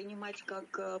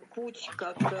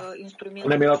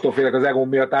 Nem, én attól félek az egóm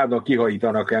miatt állandóan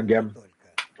kihajítanak engem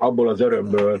abból az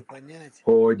örömből,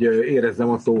 hogy érezzem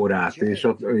a Tórát,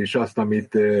 és azt,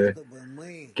 amit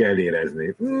kell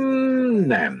érezni.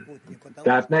 Nem.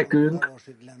 Tehát nekünk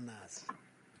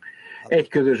egy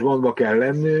közös gondba kell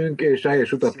lennünk, és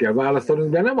helyes utat kell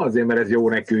választanunk, de nem azért, mert ez jó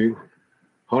nekünk,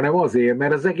 hanem azért,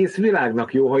 mert az egész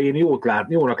világnak jó, ha én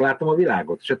jónak látom a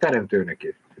világot, és a teremtőnek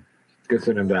is.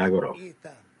 Köszönöm, drága Rav.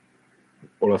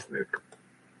 Olasz nők.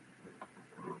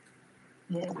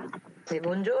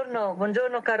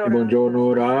 Buongiorno, caro Rav.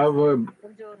 Buongiorno, Rav.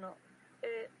 Buongiorno.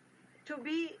 To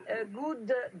be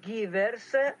good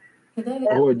givers,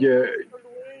 hogy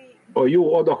a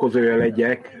jó adakozója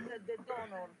legyek,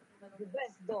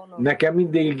 nekem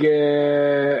mindig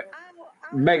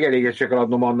megelégedésre kell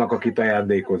adnom annak, akit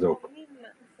ajándékozok.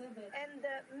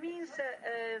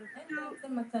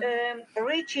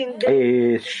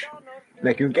 És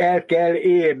nekünk el kell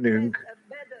érnünk,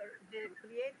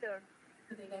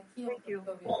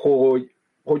 hogy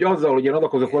hogy azzal, hogy én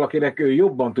adakozok valakinek, ő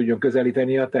jobban tudjon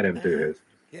közelíteni a teremtőhöz.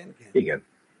 Igen,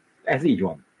 ez így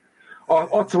van.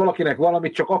 Adsz valakinek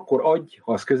valamit, csak akkor adj,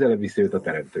 ha az közelebb viszi őt a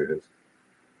teremtőhöz.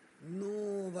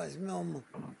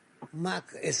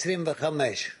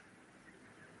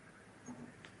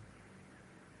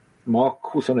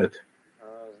 Mach 25.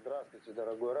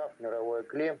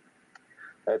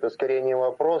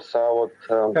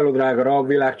 Hello, drága Rav,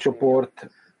 világcsoport.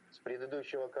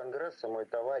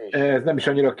 Ez nem is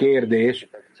annyira kérdés,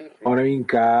 hanem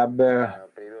inkább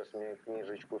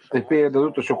egy példa az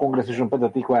utolsó kongresszuson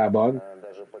Petah Tikvában.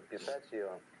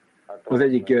 Az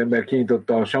egyik ember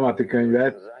kinyitotta a Samati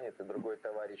könyvet.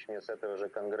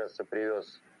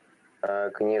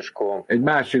 Egy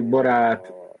másik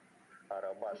barát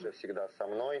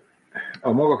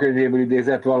a maga könyvéből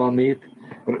idézett valamit,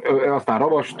 aztán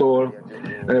Ravastól,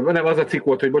 nem, az a cikk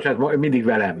volt, hogy bocsánat, mindig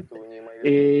velem.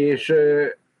 És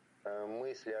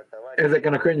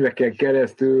ezeken a könyveken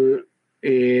keresztül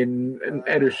én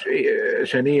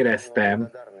erősen éreztem,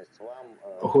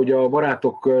 hogy a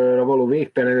barátokra való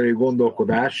végtelenül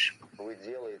gondolkodás,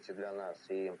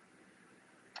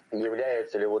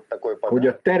 hogy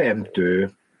a teremtő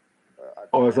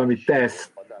az, amit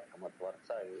tesz,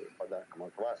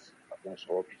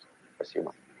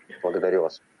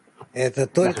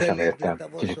 sem értem.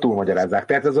 Kicsit túlmagyarázzák.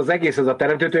 Tehát ez az egész, ez a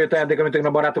teremtőtől jött ajándék, amit én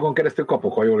a barátokon keresztül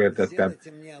kapok, ha jól értettem.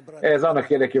 Ez annak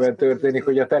érdekében történik,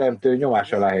 hogy a teremtő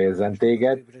nyomás alá helyezzen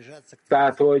téged.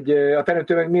 Tehát, hogy a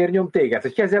teremtő meg miért nyom téged?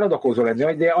 Hogy kezdj el adakozó lenni,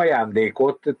 adj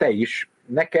ajándékot te is,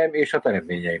 nekem és a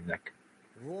teremtményeimnek.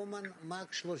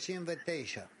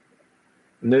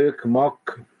 Nők,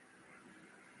 mak,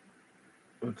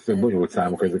 bonyolult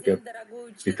számok ezeket.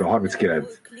 Itt van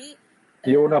 39.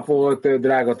 Jó napot,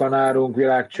 drága tanárunk,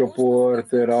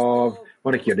 világcsoport, Rav.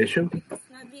 Van egy kérdésünk?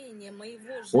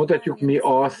 Mondhatjuk mi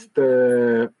azt,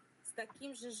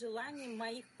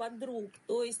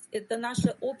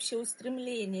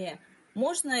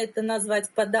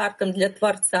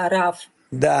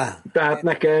 tehát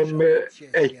nekem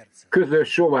egy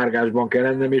közös sóvárgásban kell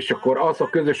lennem, és akkor az a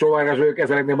közös sóvárgás vagyok, ez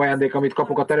a legnagyobb ajándék, amit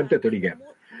kapok a teremtőtől, igen.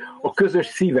 A közös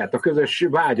szívet, a közös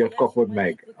vágyat kapod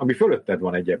meg, ami fölötted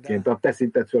van egyébként, a te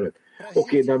szinted fölött.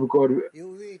 Oké, de amikor,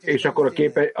 és akkor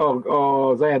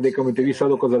az ajándék, amit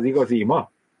visszaadok, az az igazi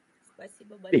ima?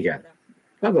 Igen.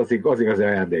 Az igazi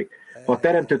ajándék. Ha a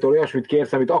teremtőtől olyasmit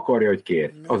kérsz, amit akarja, hogy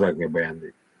kér, az a legnagyobb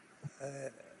ajándék.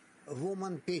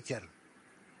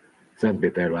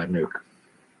 Szentpétervár nők.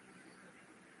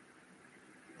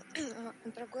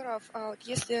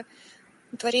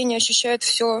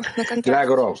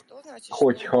 Drága Rav,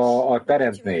 hogyha a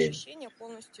teremtmény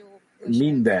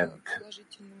mindent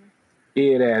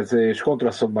érez és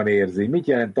kontrasztokban érzi, mit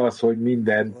jelent az, hogy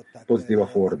minden pozitíva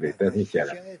fordít? Ez mit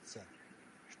jelent?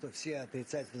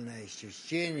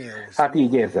 Hát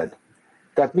így érzed.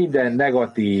 Tehát minden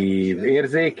negatív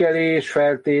érzékelés,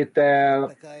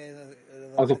 feltétel,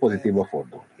 az a pozitíva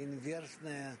fordul.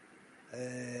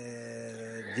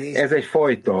 Ez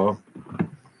egyfajta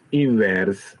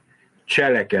inverz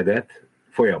cselekedet,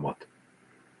 folyamat.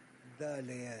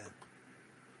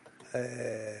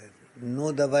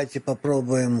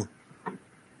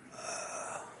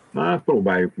 Hát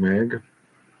próbáljuk meg.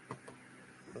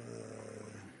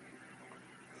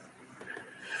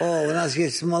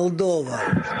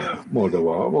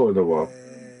 Moldova.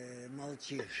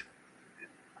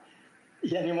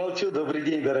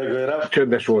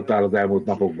 Csöndes voltál az elmúlt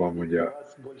napokban, mondja.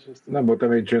 Nem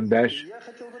voltam én csöndes.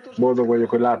 Boldog vagyok,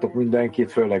 hogy látok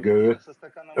mindenkit, főleg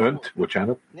önt,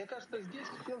 bocsánat.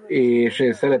 És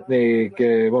én szeretnék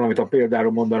valamit a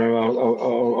példáról mondani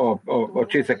a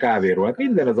csésze kávéról. Hát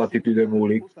minden az attitűdön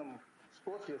múlik.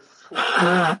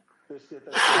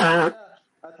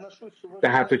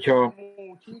 Tehát, hogyha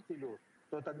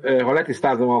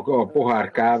letisztázom a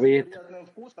pohár kávét,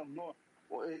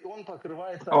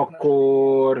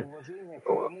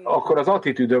 akkor az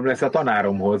attitűdöm lesz a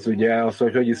tanáromhoz, ugye, az,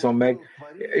 hogy iszom meg,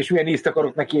 és milyen ízt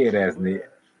akarok neki érezni.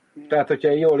 Tehát, hogyha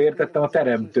én jól értettem, a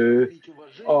teremtő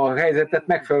a helyzetet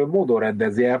megfelelő módon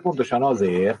rendezi el, pontosan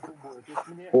azért,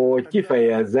 hogy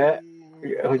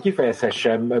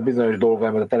kifejezhessem bizonyos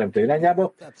dolgaimat a teremtő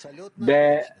irányába,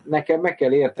 de nekem meg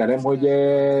kell értenem, hogy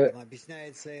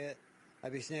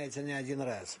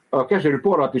a keserű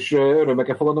porrat is örömmel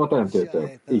kell fogadnom a teremtőtől.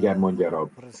 Igen, mondja Rab.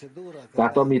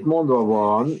 Tehát amit mondva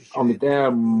van, amit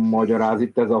elmagyaráz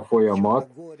itt ez a folyamat,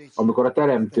 amikor a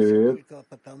teremtő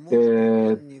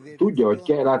tudja, hogy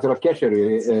látszólag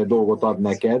keserű dolgot ad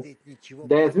neked,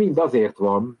 de ez mind azért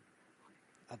van,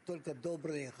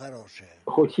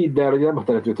 hogy hidd el, hogy nem a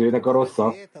teremtőtől jönnek a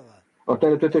rosszak. A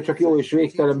teremtőtől csak jó és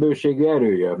végtelen bőségű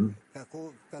erő jön.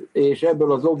 és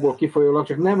ebből az okból kifolyólag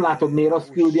csak nem látod, miért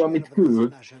azt küldi, amit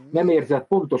küld, nem érzed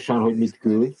pontosan, hogy mit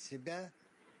küld,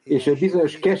 és egy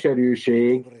bizonyos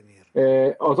keserűség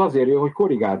az azért jó, hogy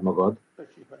korrigáld magad,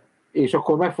 és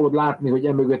akkor meg fogod látni, hogy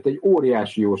emögött egy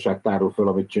óriási jóság tárul föl,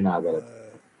 amit csinál veled.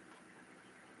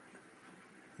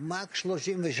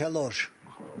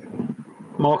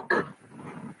 Mak.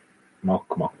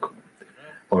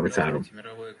 33.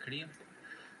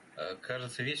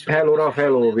 Hello Raf,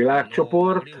 hello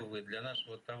világcsoport.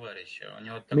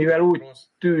 Mivel úgy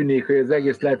tűnik, hogy az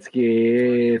egész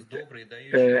leckét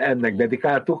ennek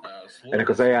dedikáltuk, ennek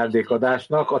az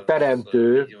ajándékadásnak, a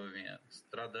teremtő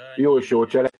jó és jó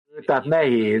cselekvő, tehát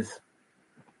nehéz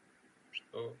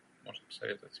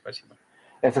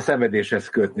ezt a szenvedéshez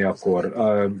kötni akkor.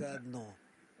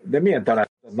 De milyen talán?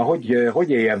 Na, hogy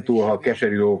éljem túl, ha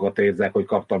keserű dolgokat érzek, hogy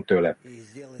kaptam tőle?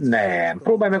 Nem.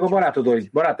 Próbálj meg a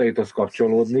barátaidhoz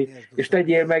kapcsolódni, és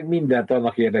tegyél meg mindent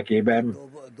annak érdekében,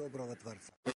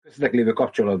 köztetek lévő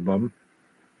kapcsolatban.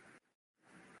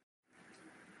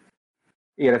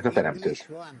 Érezd a teremtőt.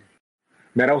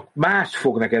 Mert ott más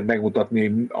fog neked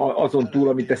megmutatni azon túl,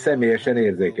 amit te személyesen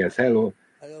érzékelsz. Hello.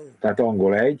 Tehát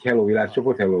angol 1, hello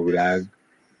világcsoport, hello világ.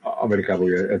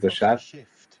 Amerikában ez a sát.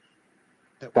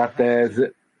 Tehát ez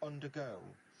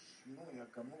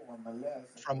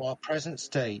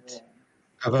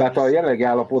tehát a jelenlegi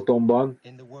állapotomban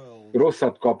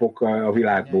rosszat kapok a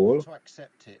világból,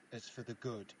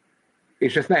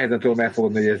 és ezt nehezen tudom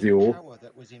elfogadni, hogy ez jó.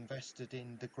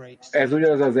 Ez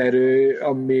ugyanaz az erő,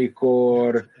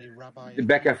 amikor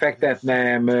be kell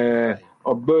fektetnem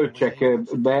a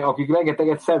bölcsekbe, akik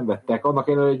rengeteget szenvedtek, annak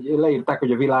ellenére, hogy leírták,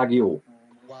 hogy a világ jó.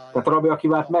 Tehát Rabbi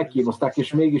Akivát megkínozták,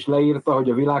 és mégis leírta, hogy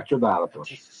a világ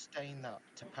csodálatos.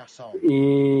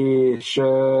 És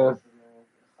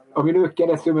amin ők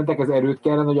keresztül mentek, az erőt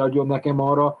kellene, hogy adjon nekem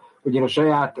arra, hogy én a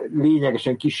saját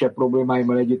lényegesen kisebb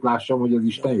problémáimmal együtt lássam, hogy az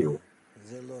Isten jó.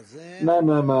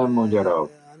 Nem, mondja Rav.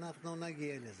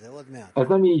 Ez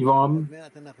nem így van,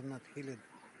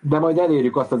 de majd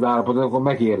elérjük azt az állapotot, amikor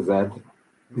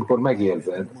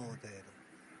megérzed,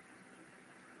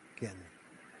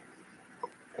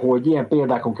 hogy ilyen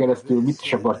példákon keresztül mit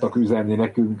is akartak üzenni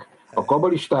nekünk a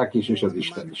kabalisták is, és az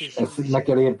Isten is. Ezt meg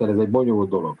kell érteni, ez egy bonyolult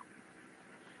dolog.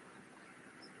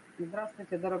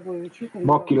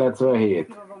 Mag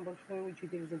 97.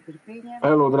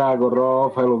 Hello, drága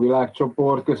Raf, hello,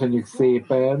 világcsoport, köszönjük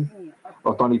szépen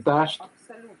a tanítást.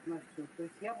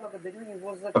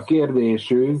 A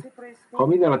kérdésünk, ha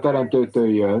minden a teremtőtől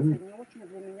jön,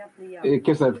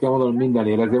 köszönet kell mondanom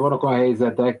mindenért, ezért vannak olyan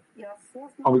helyzetek,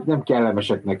 amik nem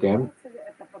kellemesek nekem,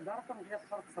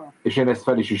 és én ezt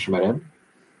fel is ismerem.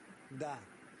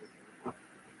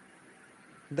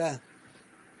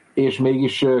 És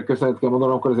mégis köszönet kell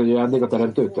mondanom, akkor ez egy ajándék a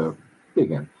teremtőtől?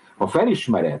 Igen. Ha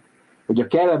felismered, hogy a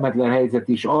kellemetlen helyzet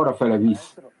is arra fele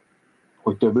visz,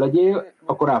 hogy több legyél,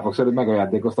 akkor rá fogsz, hogy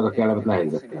megajándékoztak a kellemetlen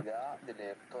helyzettel.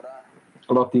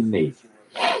 A latin 4.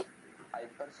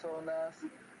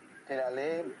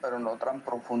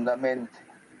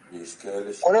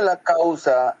 ¿Cuál es la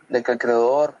causa de que el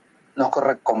Creador nos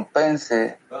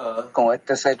recompense con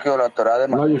este obsequio la Torá de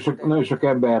Nagyon sok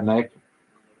embernek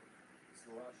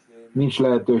nincs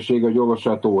lehetőség, hogy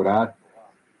olvassa a Tórát,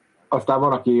 aztán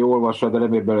van, aki olvassa, de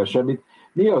nem ér bele semmit.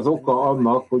 Mi az oka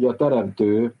annak, hogy a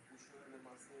teremtő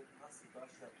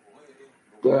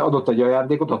adott egy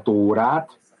ajándékot, a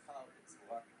Tórát,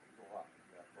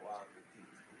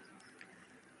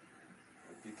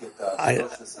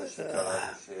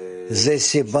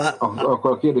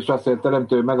 akkor a kérdés azt, hogy a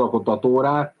teremtő megalkotta a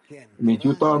Tórát, mint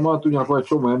jutalmat, ugyanakkor egy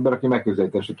csomó ember, aki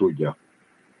megközelíteni se tudja.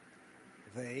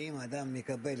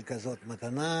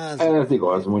 Ez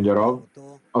igaz, mondja Rav.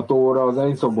 A Tóra az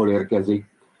Enszomból érkezik,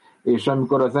 és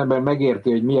amikor az ember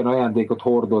megérti, hogy milyen ajándékot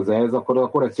hordoz ez, akkor a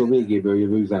korrekció végéből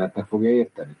jövő üzenetnek fogja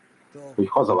érteni, hogy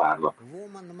hazavárlak.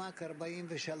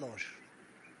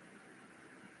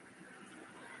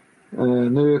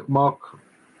 Nők, Mak,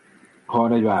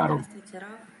 43.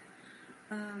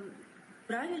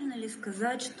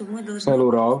 Hello,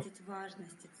 Rav.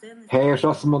 Helyes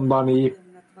azt mondani,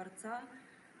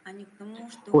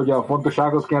 hogy a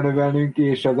fontosságot kell növelnünk,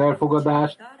 és az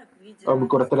elfogadást,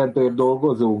 amikor a teremtőért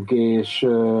dolgozunk, és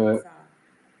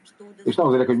nem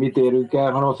azért, hogy mit érünk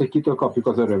el, hanem az, hogy kitől kapjuk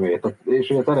az örömét, és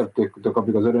hogy a teremtőtől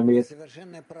kapjuk az örömét,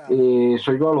 és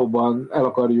hogy valóban el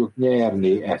akarjuk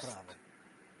nyerni ezt.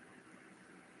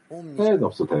 Ez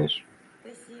abszolút helyes.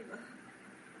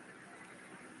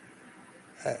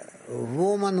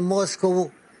 Woman Moscow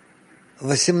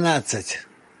 18.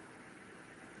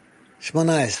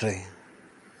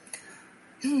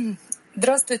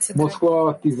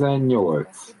 Moszkva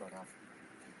 18.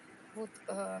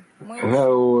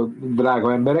 Hello,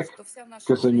 drága emberek!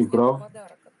 Köszönjük, Rav!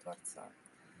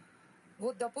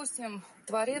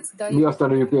 Mi azt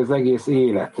tanuljuk, hogy az egész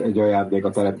élet egy ajándék a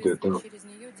Teremtőtől.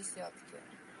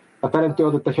 A Teremtő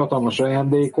adott egy hatalmas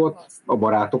ajándékot, a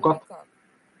barátokat,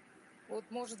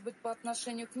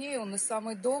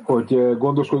 hogy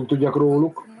gondoskodni tudjak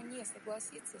róluk,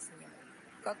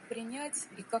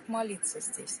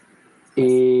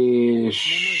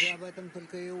 és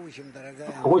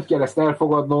hogy kell ezt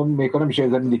elfogadnom, még ha nem is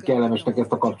érzem mindig kellemesnek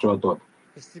ezt a kapcsolatot.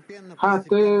 Hát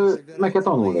meg kell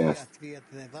tanulni ezt.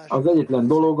 Az egyetlen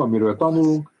dolog, amiről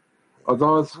tanulunk, az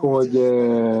az, hogy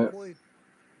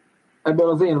ebből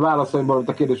az én válaszaimból, amit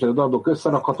a kérdésedre adok,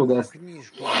 összerakhatod ezt,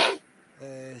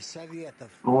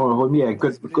 hogy milyen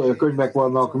könyvek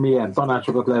vannak, milyen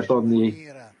tanácsokat lehet adni,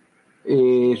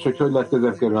 és hogy lehet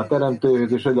közel kerülni a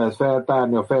Teremtőhöz, és hogy lehet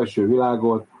feltárni a felső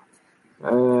világot.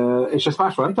 És ezt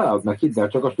máshol nem találod meg, hidd el,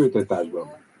 csak a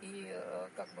stőtétásban.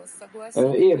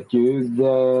 Értjük, de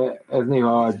ez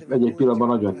néha egy pillanatban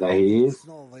nagyon nehéz,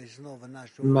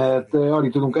 mert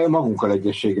alig tudunk magunkkal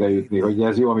egyességre jutni, hogy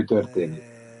ez jó, ami történik.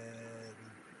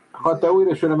 Ha te újra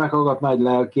és újra meghallgatnád egy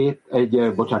lelkét, egy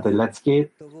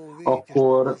leckét,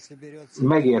 akkor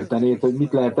megértenéd, hogy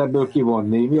mit lehet ebből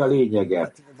kivonni, mi a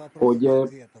lényege,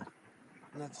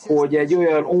 hogy egy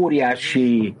olyan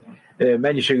óriási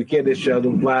mennyiségű kérdéssel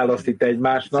adunk választ itt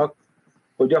egymásnak,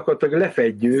 hogy gyakorlatilag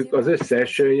lefedjük az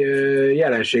összes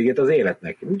jelenségét az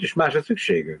életnek. Nincs is másra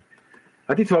szükségünk.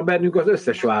 Hát itt van bennünk az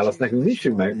összes válasz, nekünk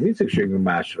nincs szükségünk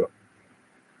másra.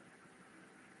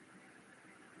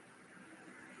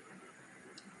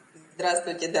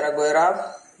 Здравствуйте, дорогой Рав,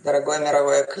 дорогой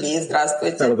мировой Кли,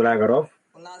 здравствуйте. Hello, drága Rav,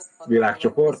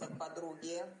 világcsoport.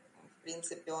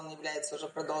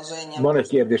 Van egy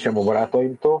kérdésem a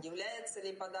barátaimtól.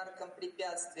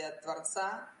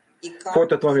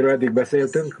 Folytatva, amiről eddig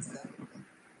beszéltünk,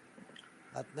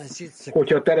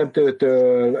 hogyha a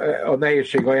Teremtőtől a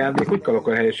nehézség ajándék, hogy kell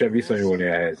akkor helyesen viszonyulni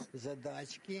ehhez?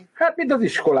 Hát, mint az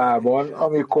iskolában,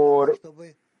 amikor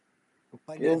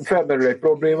felmerül egy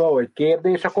probléma, vagy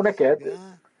kérdés, akkor neked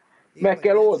meg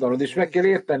kell oldanod, és meg kell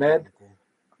értened,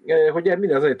 hogy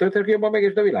minden azért történik, hogy jobban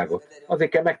megértsd a világot.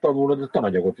 Azért kell megtanulnod a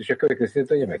tananyagot, és a következő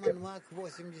tananyageket.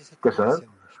 Köszönöm.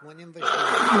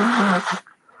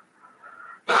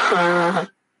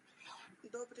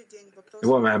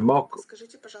 Van már Mak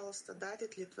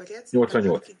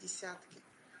 88.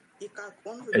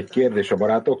 Egy kérdés a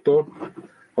barátoktól.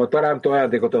 Ha a Teremtő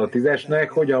ajándékot ad a 10-esnek,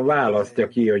 hogyan választja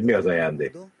ki, hogy mi az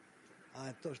ajándék?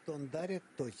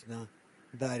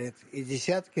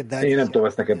 Én nem tudom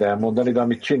ezt neked elmondani, de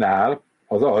amit csinál,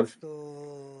 az az,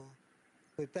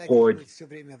 hogy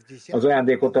az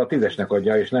ajándékot a 10-esnek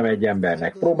adja, és nem egy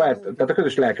embernek. Tehát a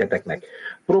közös lelketeknek.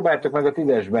 Próbáltok meg a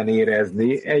 10-esben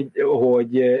érezni,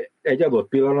 hogy egy adott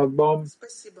pillanatban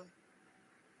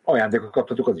ajándékot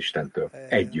kaptatok az Istentől.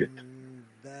 Együtt.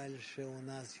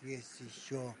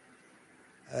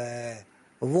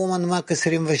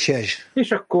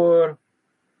 És akkor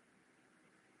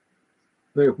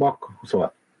nők Mak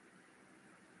 26.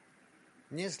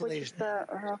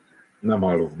 Nem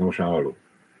hallunk, most sem hallunk.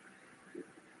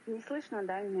 Не слышно,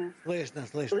 да, меня?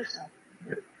 Слышно.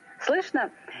 Слышно?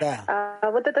 Да.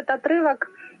 Вот этот отрывок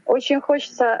очень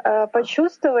хочется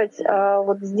почувствовать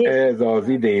вот здесь. Ez az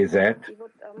idézet.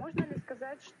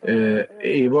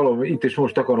 Én valami itt is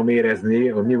most akarom érezni,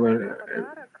 hogy mi van.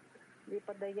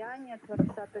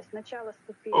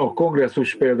 A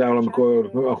kongresszus például, amikor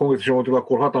a kongresszuson voltunk,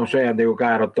 akkor hatalmas ajándékok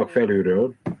áradtak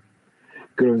felülről,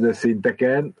 különböző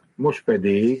szinteken, most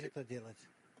pedig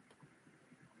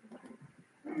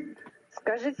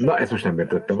na, ezt most nem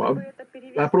értettem.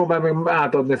 Hát próbálj meg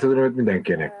átadni ezt az örömet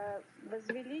mindenkinek.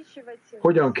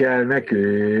 Hogyan kell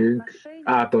nekünk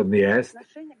átadni ezt?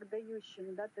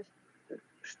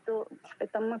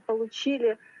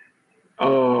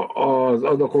 Az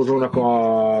adakozónak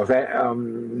a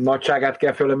nagyságát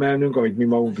kell felemelnünk, amit mi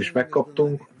magunk is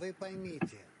megkaptunk.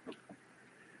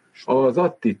 Az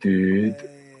attitűd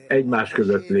egymás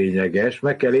között lényeges,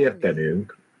 meg kell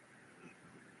értenünk,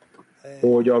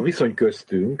 hogy a viszony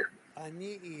köztünk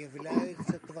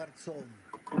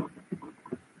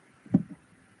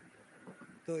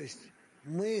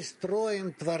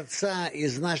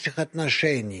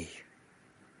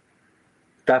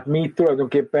tehát mi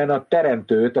tulajdonképpen a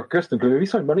Teremtőt a köztünk lévő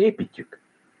viszonyban építjük.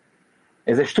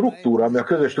 Ez egy struktúra, ami a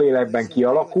közös lélekben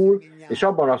kialakul, és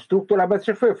abban a struktúrában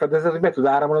csak felfedezett, hogy be tud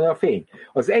áramolni a fény.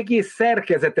 Az egész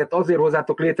szerkezetet azért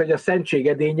hozzátok létre, hogy a szentség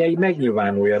edényei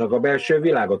megnyilvánuljanak a belső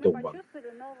világotokban.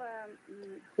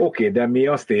 Oké, de mi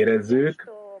azt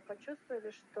érezzük,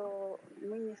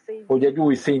 hogy egy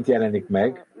új szint jelenik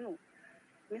meg,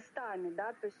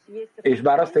 És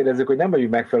bár azt érezzük, hogy nem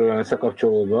vagyunk megfelelően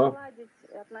összekapcsolódva,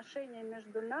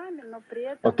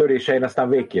 a töréseiben aztán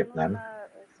végképp nem.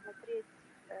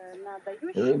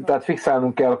 Tehát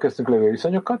fixálnunk kell a köztünk lévő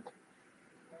viszonyokat,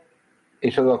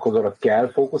 és az alkozóra kell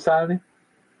fókuszálni.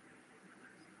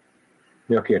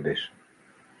 Mi a kérdés?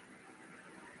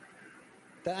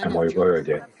 Nem halljuk a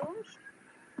hölgyet.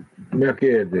 Mi a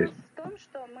kérdés?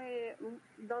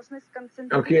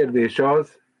 A kérdés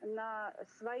az,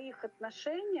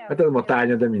 hát ez a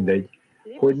tárgya, de mindegy,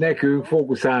 hogy nekünk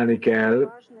fókuszálni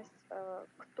kell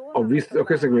a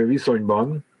köztünk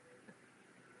viszonyban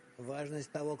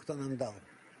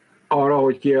arra,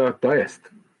 hogy ki adta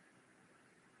ezt.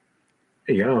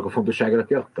 Igen, annak a fontosságára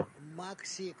ki adta.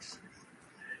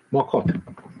 Mag 6.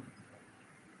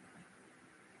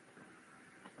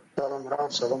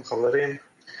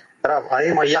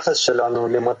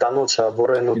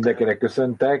 Mindenkinek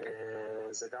köszöntek.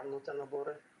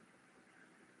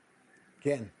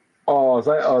 Az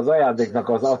ajándéknak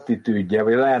az attitűdje,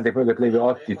 vagy az ajándék mögött lévő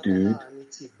attitűd,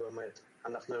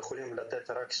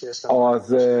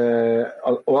 az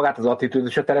magát az attitűd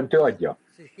és a teremtő adja.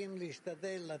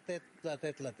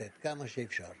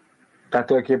 Tehát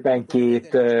tulajdonképpen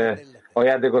 2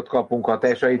 ajándékot kapunk, ha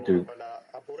teljesítünk.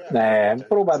 Nem,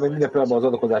 próbálj meg minden pillanatban az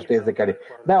adakozást érzékelni.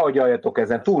 Ne agyaljatok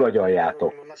ezen, túl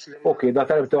agyaljátok. Oké, de a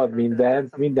teremtő ad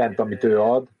mindent, amit ő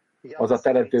ad, az a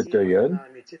teremtőtől jön.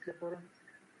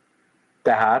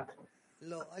 Tehát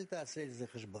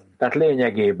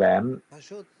lényegében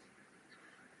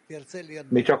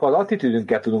mi csak az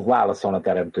attitűdünkkel tudunk válaszolni a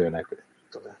teremtőnek.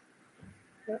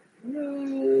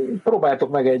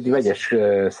 Próbáljátok meg egy vegyes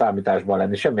számításban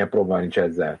lenni, semmilyen probléma nincs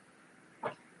ezzel.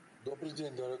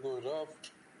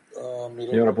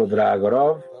 Jó napot, drága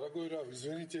Rav!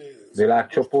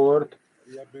 Világcsoport.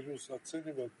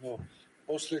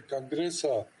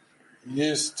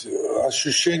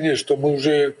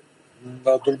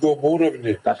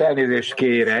 Tehát elnézést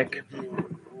kérek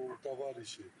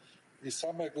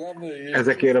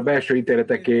ezekért a belső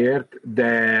ítéletekért,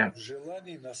 de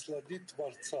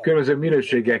különböző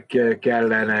minőségek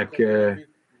kellenek,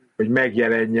 hogy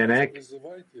megjelenjenek,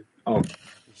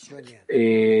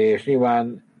 és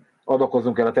nyilván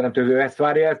adakozunk el a teremtőző, ezt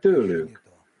várja el tőlünk.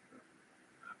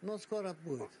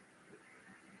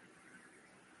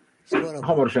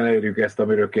 Hamarosan elérjük ezt,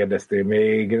 amiről kérdeztél,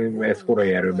 még ez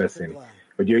korai erről beszélni,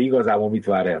 hogy ő igazából mit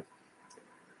vár el.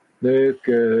 Nők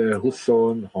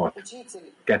 26.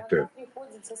 2.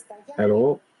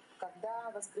 Hello.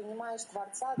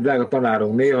 Drága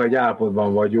tanárunk, néha egy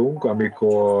állapotban vagyunk,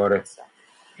 amikor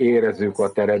érezzük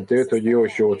a teremtőt, hogy jó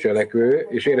és jó cselekvő,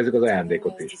 és érezzük az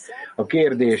ajándékot is. A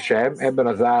kérdésem ebben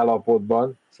az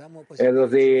állapotban, ez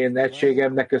az én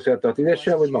egységemnek köszönhető a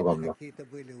tízessel, vagy magamnak?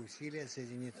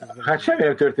 Hát semmi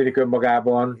nem történik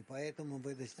önmagában.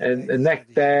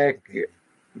 Nektek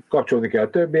kapcsolni kell a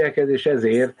többiekhez, és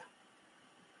ezért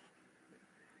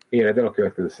éred el a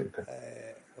következő szinten.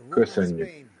 Köszönjük.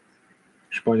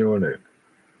 Spanyol nők.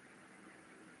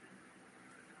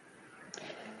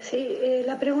 Sí,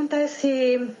 la pregunta es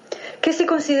si ¿qué se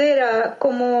considera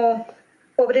como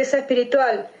pobreza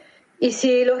espiritual? Y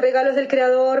si los regalos del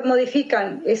Creador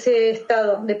modifican ese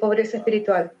estado de pobreza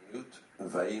espiritual.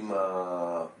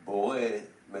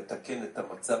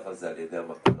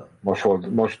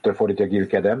 Most fordítja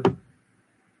Gilkedem.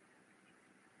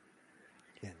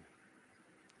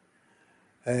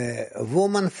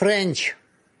 Woman French.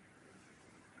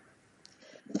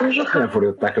 Nem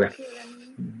fordították le.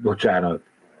 Bocsánat.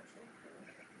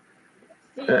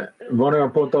 Van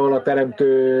olyan pont, ahol a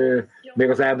teremtő még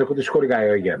az ajándékot is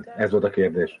korrigálja? Igen, ez volt a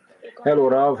kérdés. Hello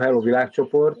Rav, hello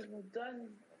világcsoport.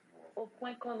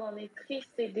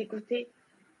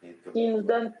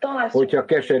 Hogyha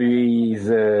keserű íz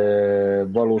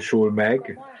valósul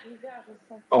meg,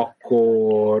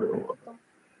 akkor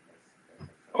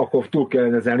túl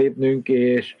kellene ezen lépnünk,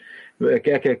 és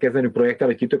kell kezdenünk projekttel,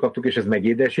 hogy kitől kaptuk, és ez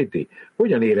megédesíti.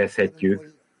 Hogyan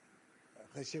érezhetjük,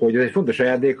 hogy ez egy fontos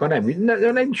ajándék, ha nem?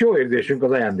 Nincs jó érzésünk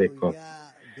az ajándékkal.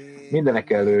 Mindenek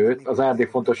előtt az ajándék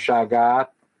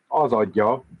fontosságát az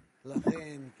adja,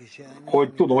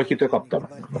 hogy tudom, hogy kitől kaptam.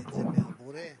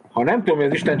 Ha nem tudom, hogy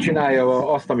az Isten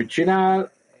csinálja azt, amit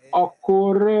csinál,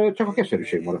 akkor csak a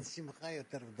keserűség marad.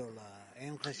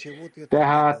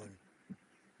 Tehát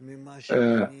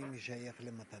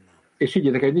és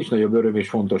higgyétek, egy nincs nagyobb öröm és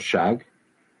fontosság,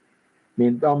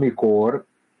 mint amikor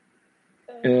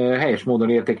helyes módon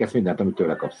értékelsz mindent, amit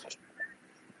tőle kapsz.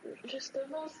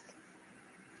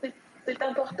 Cette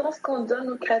importance qu'on donne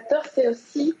au Créateur, c'est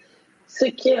aussi ce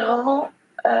qui rend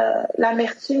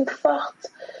l'amertume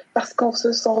forte, parce qu'on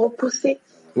se sent repoussé.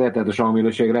 Rettenetes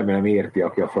hangminőség, remélem érti,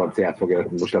 aki a franciát fogja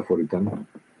most lefordítani.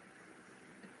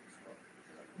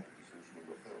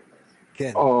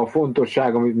 A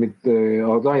fontosság,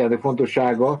 az ajándék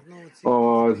fontossága,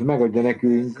 az megadja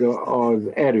nekünk az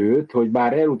erőt, hogy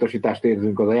bár elutasítást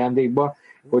érzünk az ajándékba,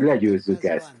 hogy legyőzzük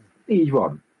ezt. Így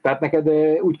van. Tehát neked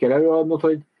úgy kell előadnod,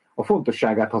 hogy a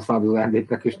fontosságát használod az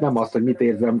ajándéknak, és nem azt, hogy mit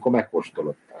érzel, amikor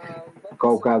megkóstolod.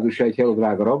 Kaukázus egy hello,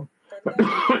 drága rab.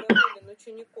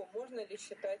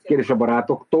 Kérdés a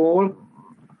barátoktól,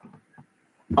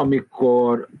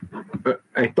 amikor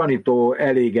egy tanító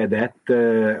elégedett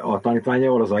a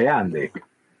tanítványával, az ajándék?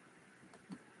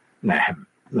 Nem.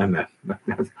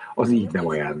 Az így nem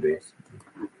ajándék.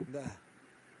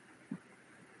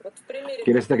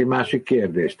 Kérdeztek egy másik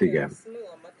kérdést, igen.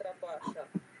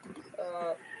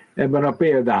 Ebben a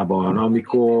példában,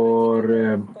 amikor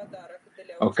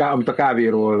amit a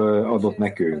kávéról adott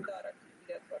nekünk,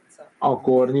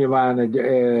 akkor nyilván egy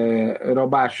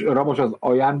rabos az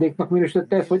ajándéknak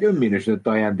minősítette ezt, vagy önminősítette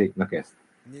ajándéknak ezt?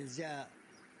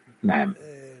 Nem,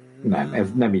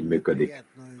 ez nem így működik.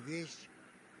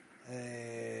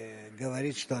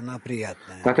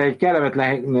 Tehát egy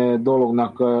kellemetlen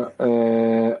dolognak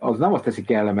az nem azt teszi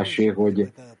kellemessé,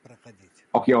 hogy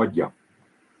aki adja,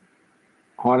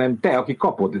 hanem te, aki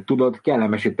kapod, tudod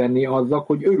kellemessé tenni azzal,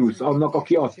 hogy örülsz annak,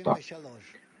 aki adta.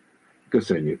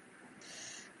 Köszönjük.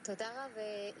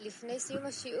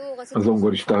 A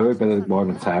zongorista hölgy, pedig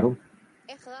 33.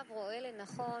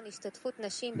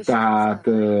 Tehát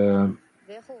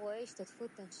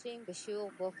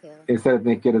én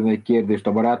szeretnék kérdezni egy kérdést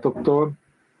a barátoktól.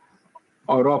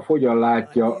 A rab hogyan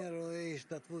látja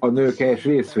a nők helyes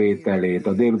részvételét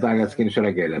a délután leckén és a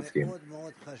reggel leckén?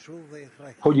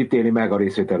 Hogy ítéli meg a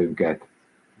részvételünket?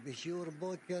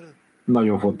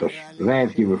 Nagyon fontos.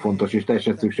 Rendkívül fontos és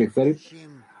teljesen szükségszerű.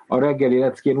 A reggeli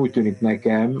leckén úgy tűnik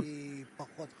nekem,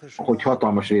 hogy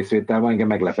hatalmas részvétel van, engem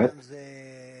meglepett.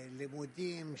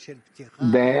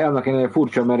 De annak ellenére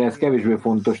furcsa, mert ez kevésbé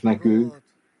fontos nekünk,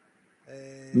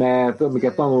 mert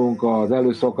amiket tanulunk az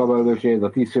előszakabelőség, a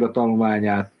 10 féle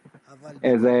tanulmányát,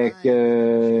 ezek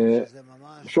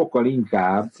sokkal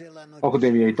inkább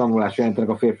akadémiai tanulás jelentenek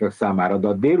a férfiak számára, de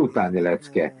a délutáni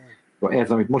lecke,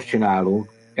 ez, amit most csinálunk,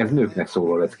 ez nőknek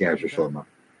szóló lecke elsősorban.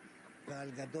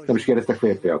 Nem is kérdeztek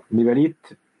férfiak. Mivel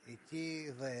itt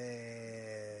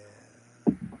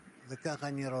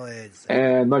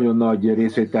nagyon nagy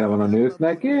részvétele van a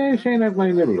nőknek, és én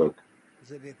nagyon örülök.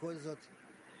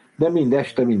 De mind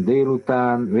este, mind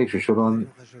délután, végső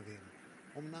soron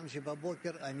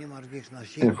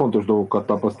fontos dolgokat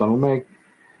tapasztalom meg.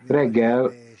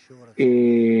 Reggel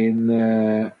én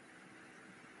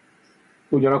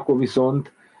ugyanakkor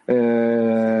viszont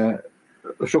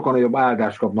sokkal nagyobb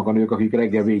áldást kapnak a nők, akik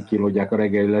reggel végigkínlódják a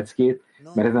reggeli leckét,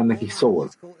 mert ez nem nekik szól.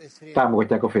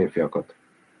 Támogatják a férfiakat.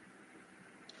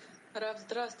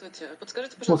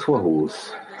 Moszkva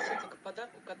 20.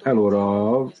 Hello,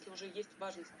 Rav.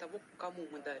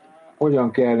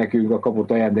 Hogyan kell nekünk a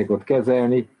kapott ajándékot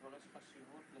kezelni,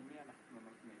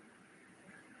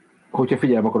 hogyha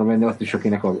figyelme akarom venni azt is,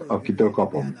 akitől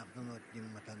kapom?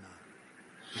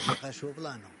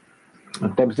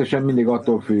 Természetesen mindig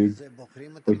attól függ,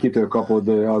 hogy kitől kapod,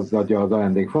 az adja az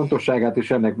ajándék fontosságát,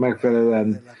 és ennek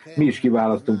megfelelően mi is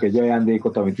kiválasztunk egy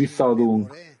ajándékot, amit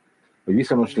visszaadunk, hogy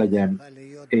viszonos legyen,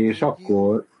 és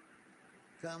akkor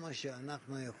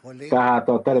tehát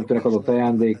a teremtőnek adott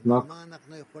ajándéknak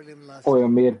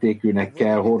olyan mértékűnek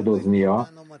kell hordoznia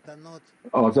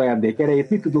az ajándék erejét.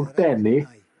 Mit tudunk tenni?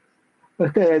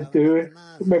 A teremtő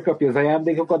megkapja az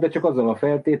ajándékokat, de csak azzal a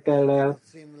feltétellel,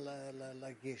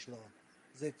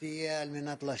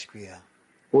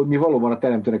 hogy mi valóban a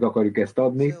teremtőnek akarjuk ezt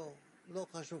adni.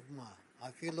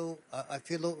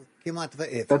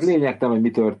 Tehát lényegtelen, hogy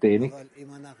mi történik,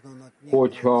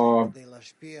 hogyha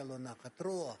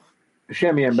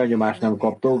semmilyen benyomást nem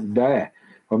kaptok, de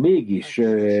ha mégis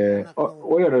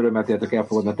olyan örömet értek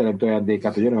elfogadni a teremtő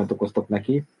ajándékát, hogy örömet okoztok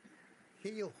neki,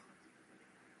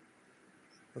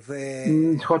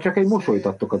 ha csak egy mosolyt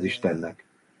adtok az Istennek,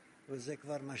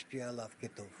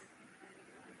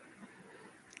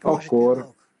 akkor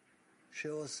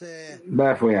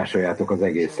befolyásoljátok az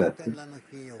egészet.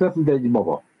 Tehát mint egy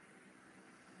baba.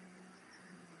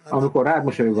 Amikor rád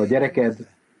mosolyog a gyereked,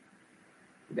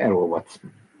 elolvadsz.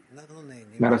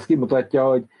 Mert az kimutatja,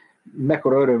 hogy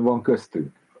mekkora öröm van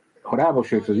köztünk. Ha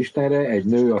rámosolyogsz az Istenre, egy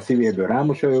nő a szívéből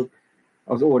rámosolyog,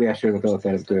 az óriási örömet ad a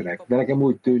teremtőnek. De nekem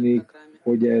úgy tűnik,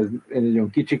 hogy ez egy nagyon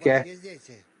kicsike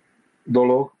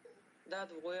dolog.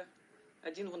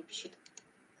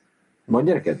 Van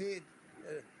gyereked?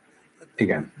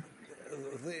 Igen.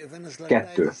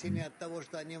 2.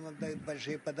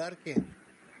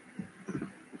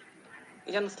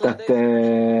 Tehát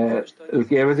ők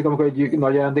élvezik, amikor egy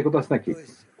nagy ajándékot adsz nekik?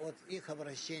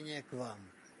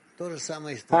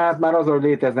 Hát már azon, hogy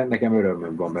léteznek, nekem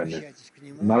örömöm van benne.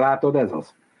 Na látod, ez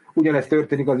az. Ugyanezt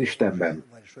történik az Istenben.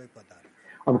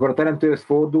 Amikor a Teremtőhöz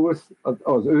fordulsz,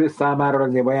 az ő számára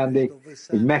legnagyobb ajándék,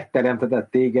 hogy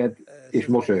megteremtetett téged, és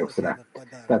mosolyogsz rá.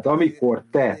 Tehát amikor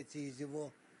te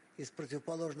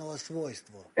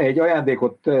egy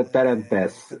ajándékot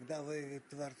teremtesz,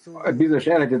 bizonyos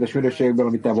ellentétes minőségből,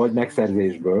 amit te vagy,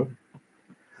 megszerzésből,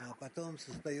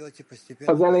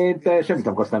 az elején te semmit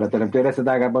nem használni a teremtőre, ez a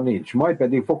dágában nincs. Majd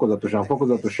pedig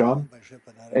fokozatosan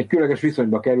egy különleges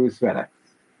viszonyba kerülsz vele.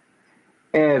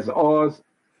 Ez az,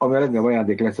 ami a legnagyobb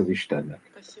ajándék lesz az Istennek.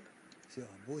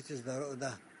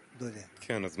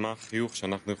 כן, אז מה החיוך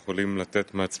שאנחנו יכולים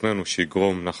לתת מעצמנו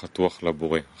שיגרום נחת רוח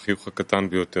לבורא? החיוך הקטן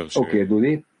ביותר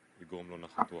שיגרום לו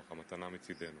נחת רוח, המתנה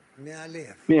מצידנו.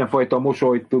 Milyen fajta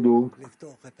mosolyt tudunk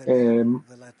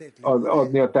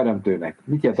adni a teremtőnek?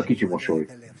 Mit jelent a kicsi mosoly?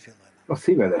 A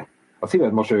szívedet. A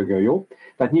szíved mosolyogjon, jó?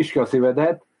 Tehát nyisd ki a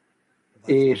szívedet,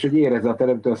 és hogy érezze a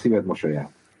teremtő a szíved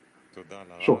mosolyát.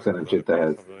 Sok szerencsét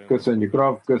ehhez. Köszönjük,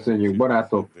 Rav, köszönjük,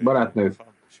 barátok, barátnők,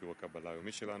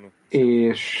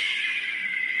 és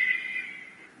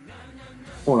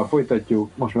holnap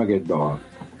folytatjuk, most meg egy dal.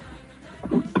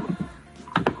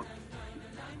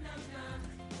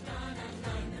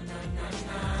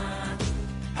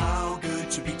 How good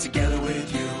to be together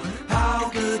with you. How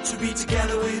good to be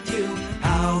together with you.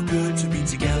 How good to be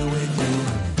together with you.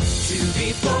 To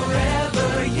be forever,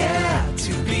 yeah,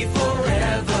 to be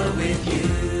forever with you.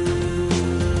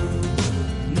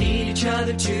 Need each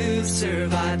other to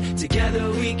survive.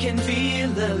 Together we can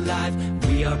feel alive.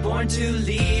 We are born to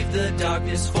leave the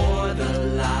darkness for the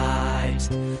light.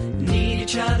 Need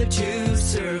each other to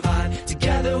survive.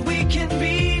 Together we can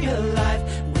be alive.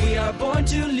 We are born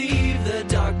to leave the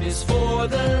darkness for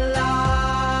the light.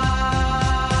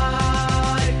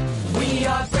 We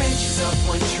are branches of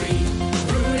one tree,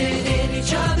 rooted in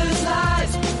each other's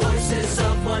lives. Voices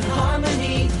of one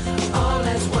harmony, all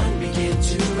as one begin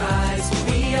to rise.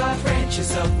 We are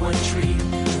branches of one tree,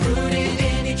 rooted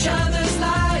in each other's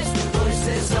lives.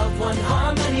 Voices of one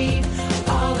harmony,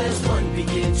 all as one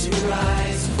begin to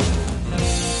rise.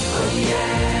 Oh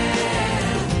yeah,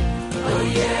 oh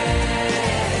yeah.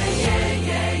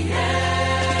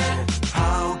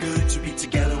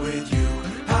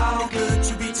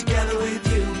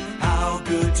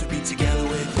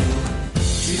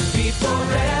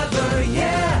 Forever,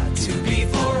 yeah, to be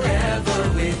forever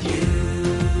with you.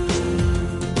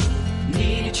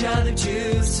 Need each other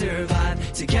to survive.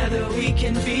 Together we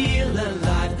can feel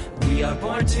alive. We are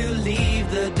born to leave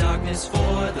the darkness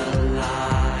for the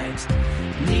light.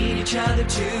 Need each other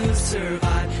to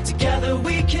survive. Together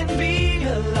we can be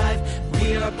alive.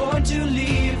 We are born to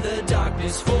leave the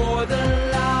darkness for the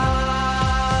light.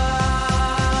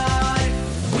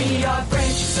 We are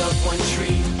branches of one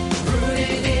tree,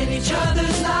 rooted in each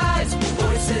other's lives.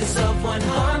 Voices of one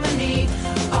harmony,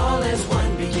 all as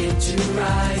one begin to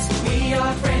rise. We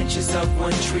are branches of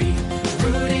one tree,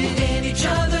 rooted in each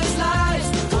other's lives.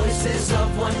 Voices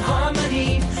of one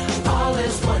harmony, all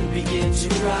as one begin to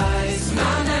rise.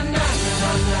 Na na na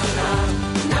na na na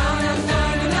na na na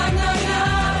na na na na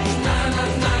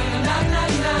na na na na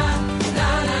na.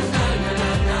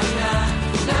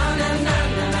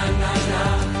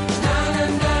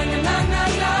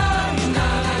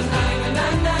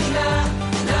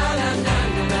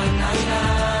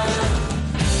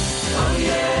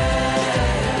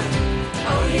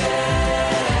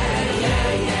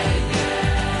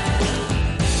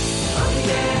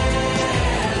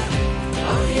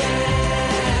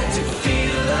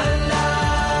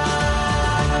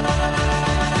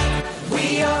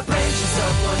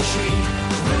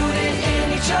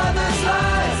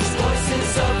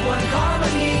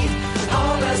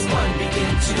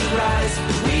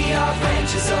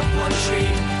 Branches of one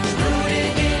tree,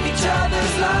 rooted in each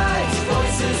other's lives.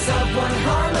 Voices of one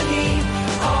harmony,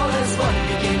 all as one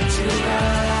begin to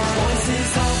rise.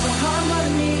 Voices of one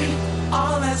harmony,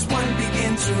 all as one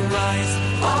begin to rise.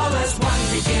 All as one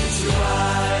begin to rise.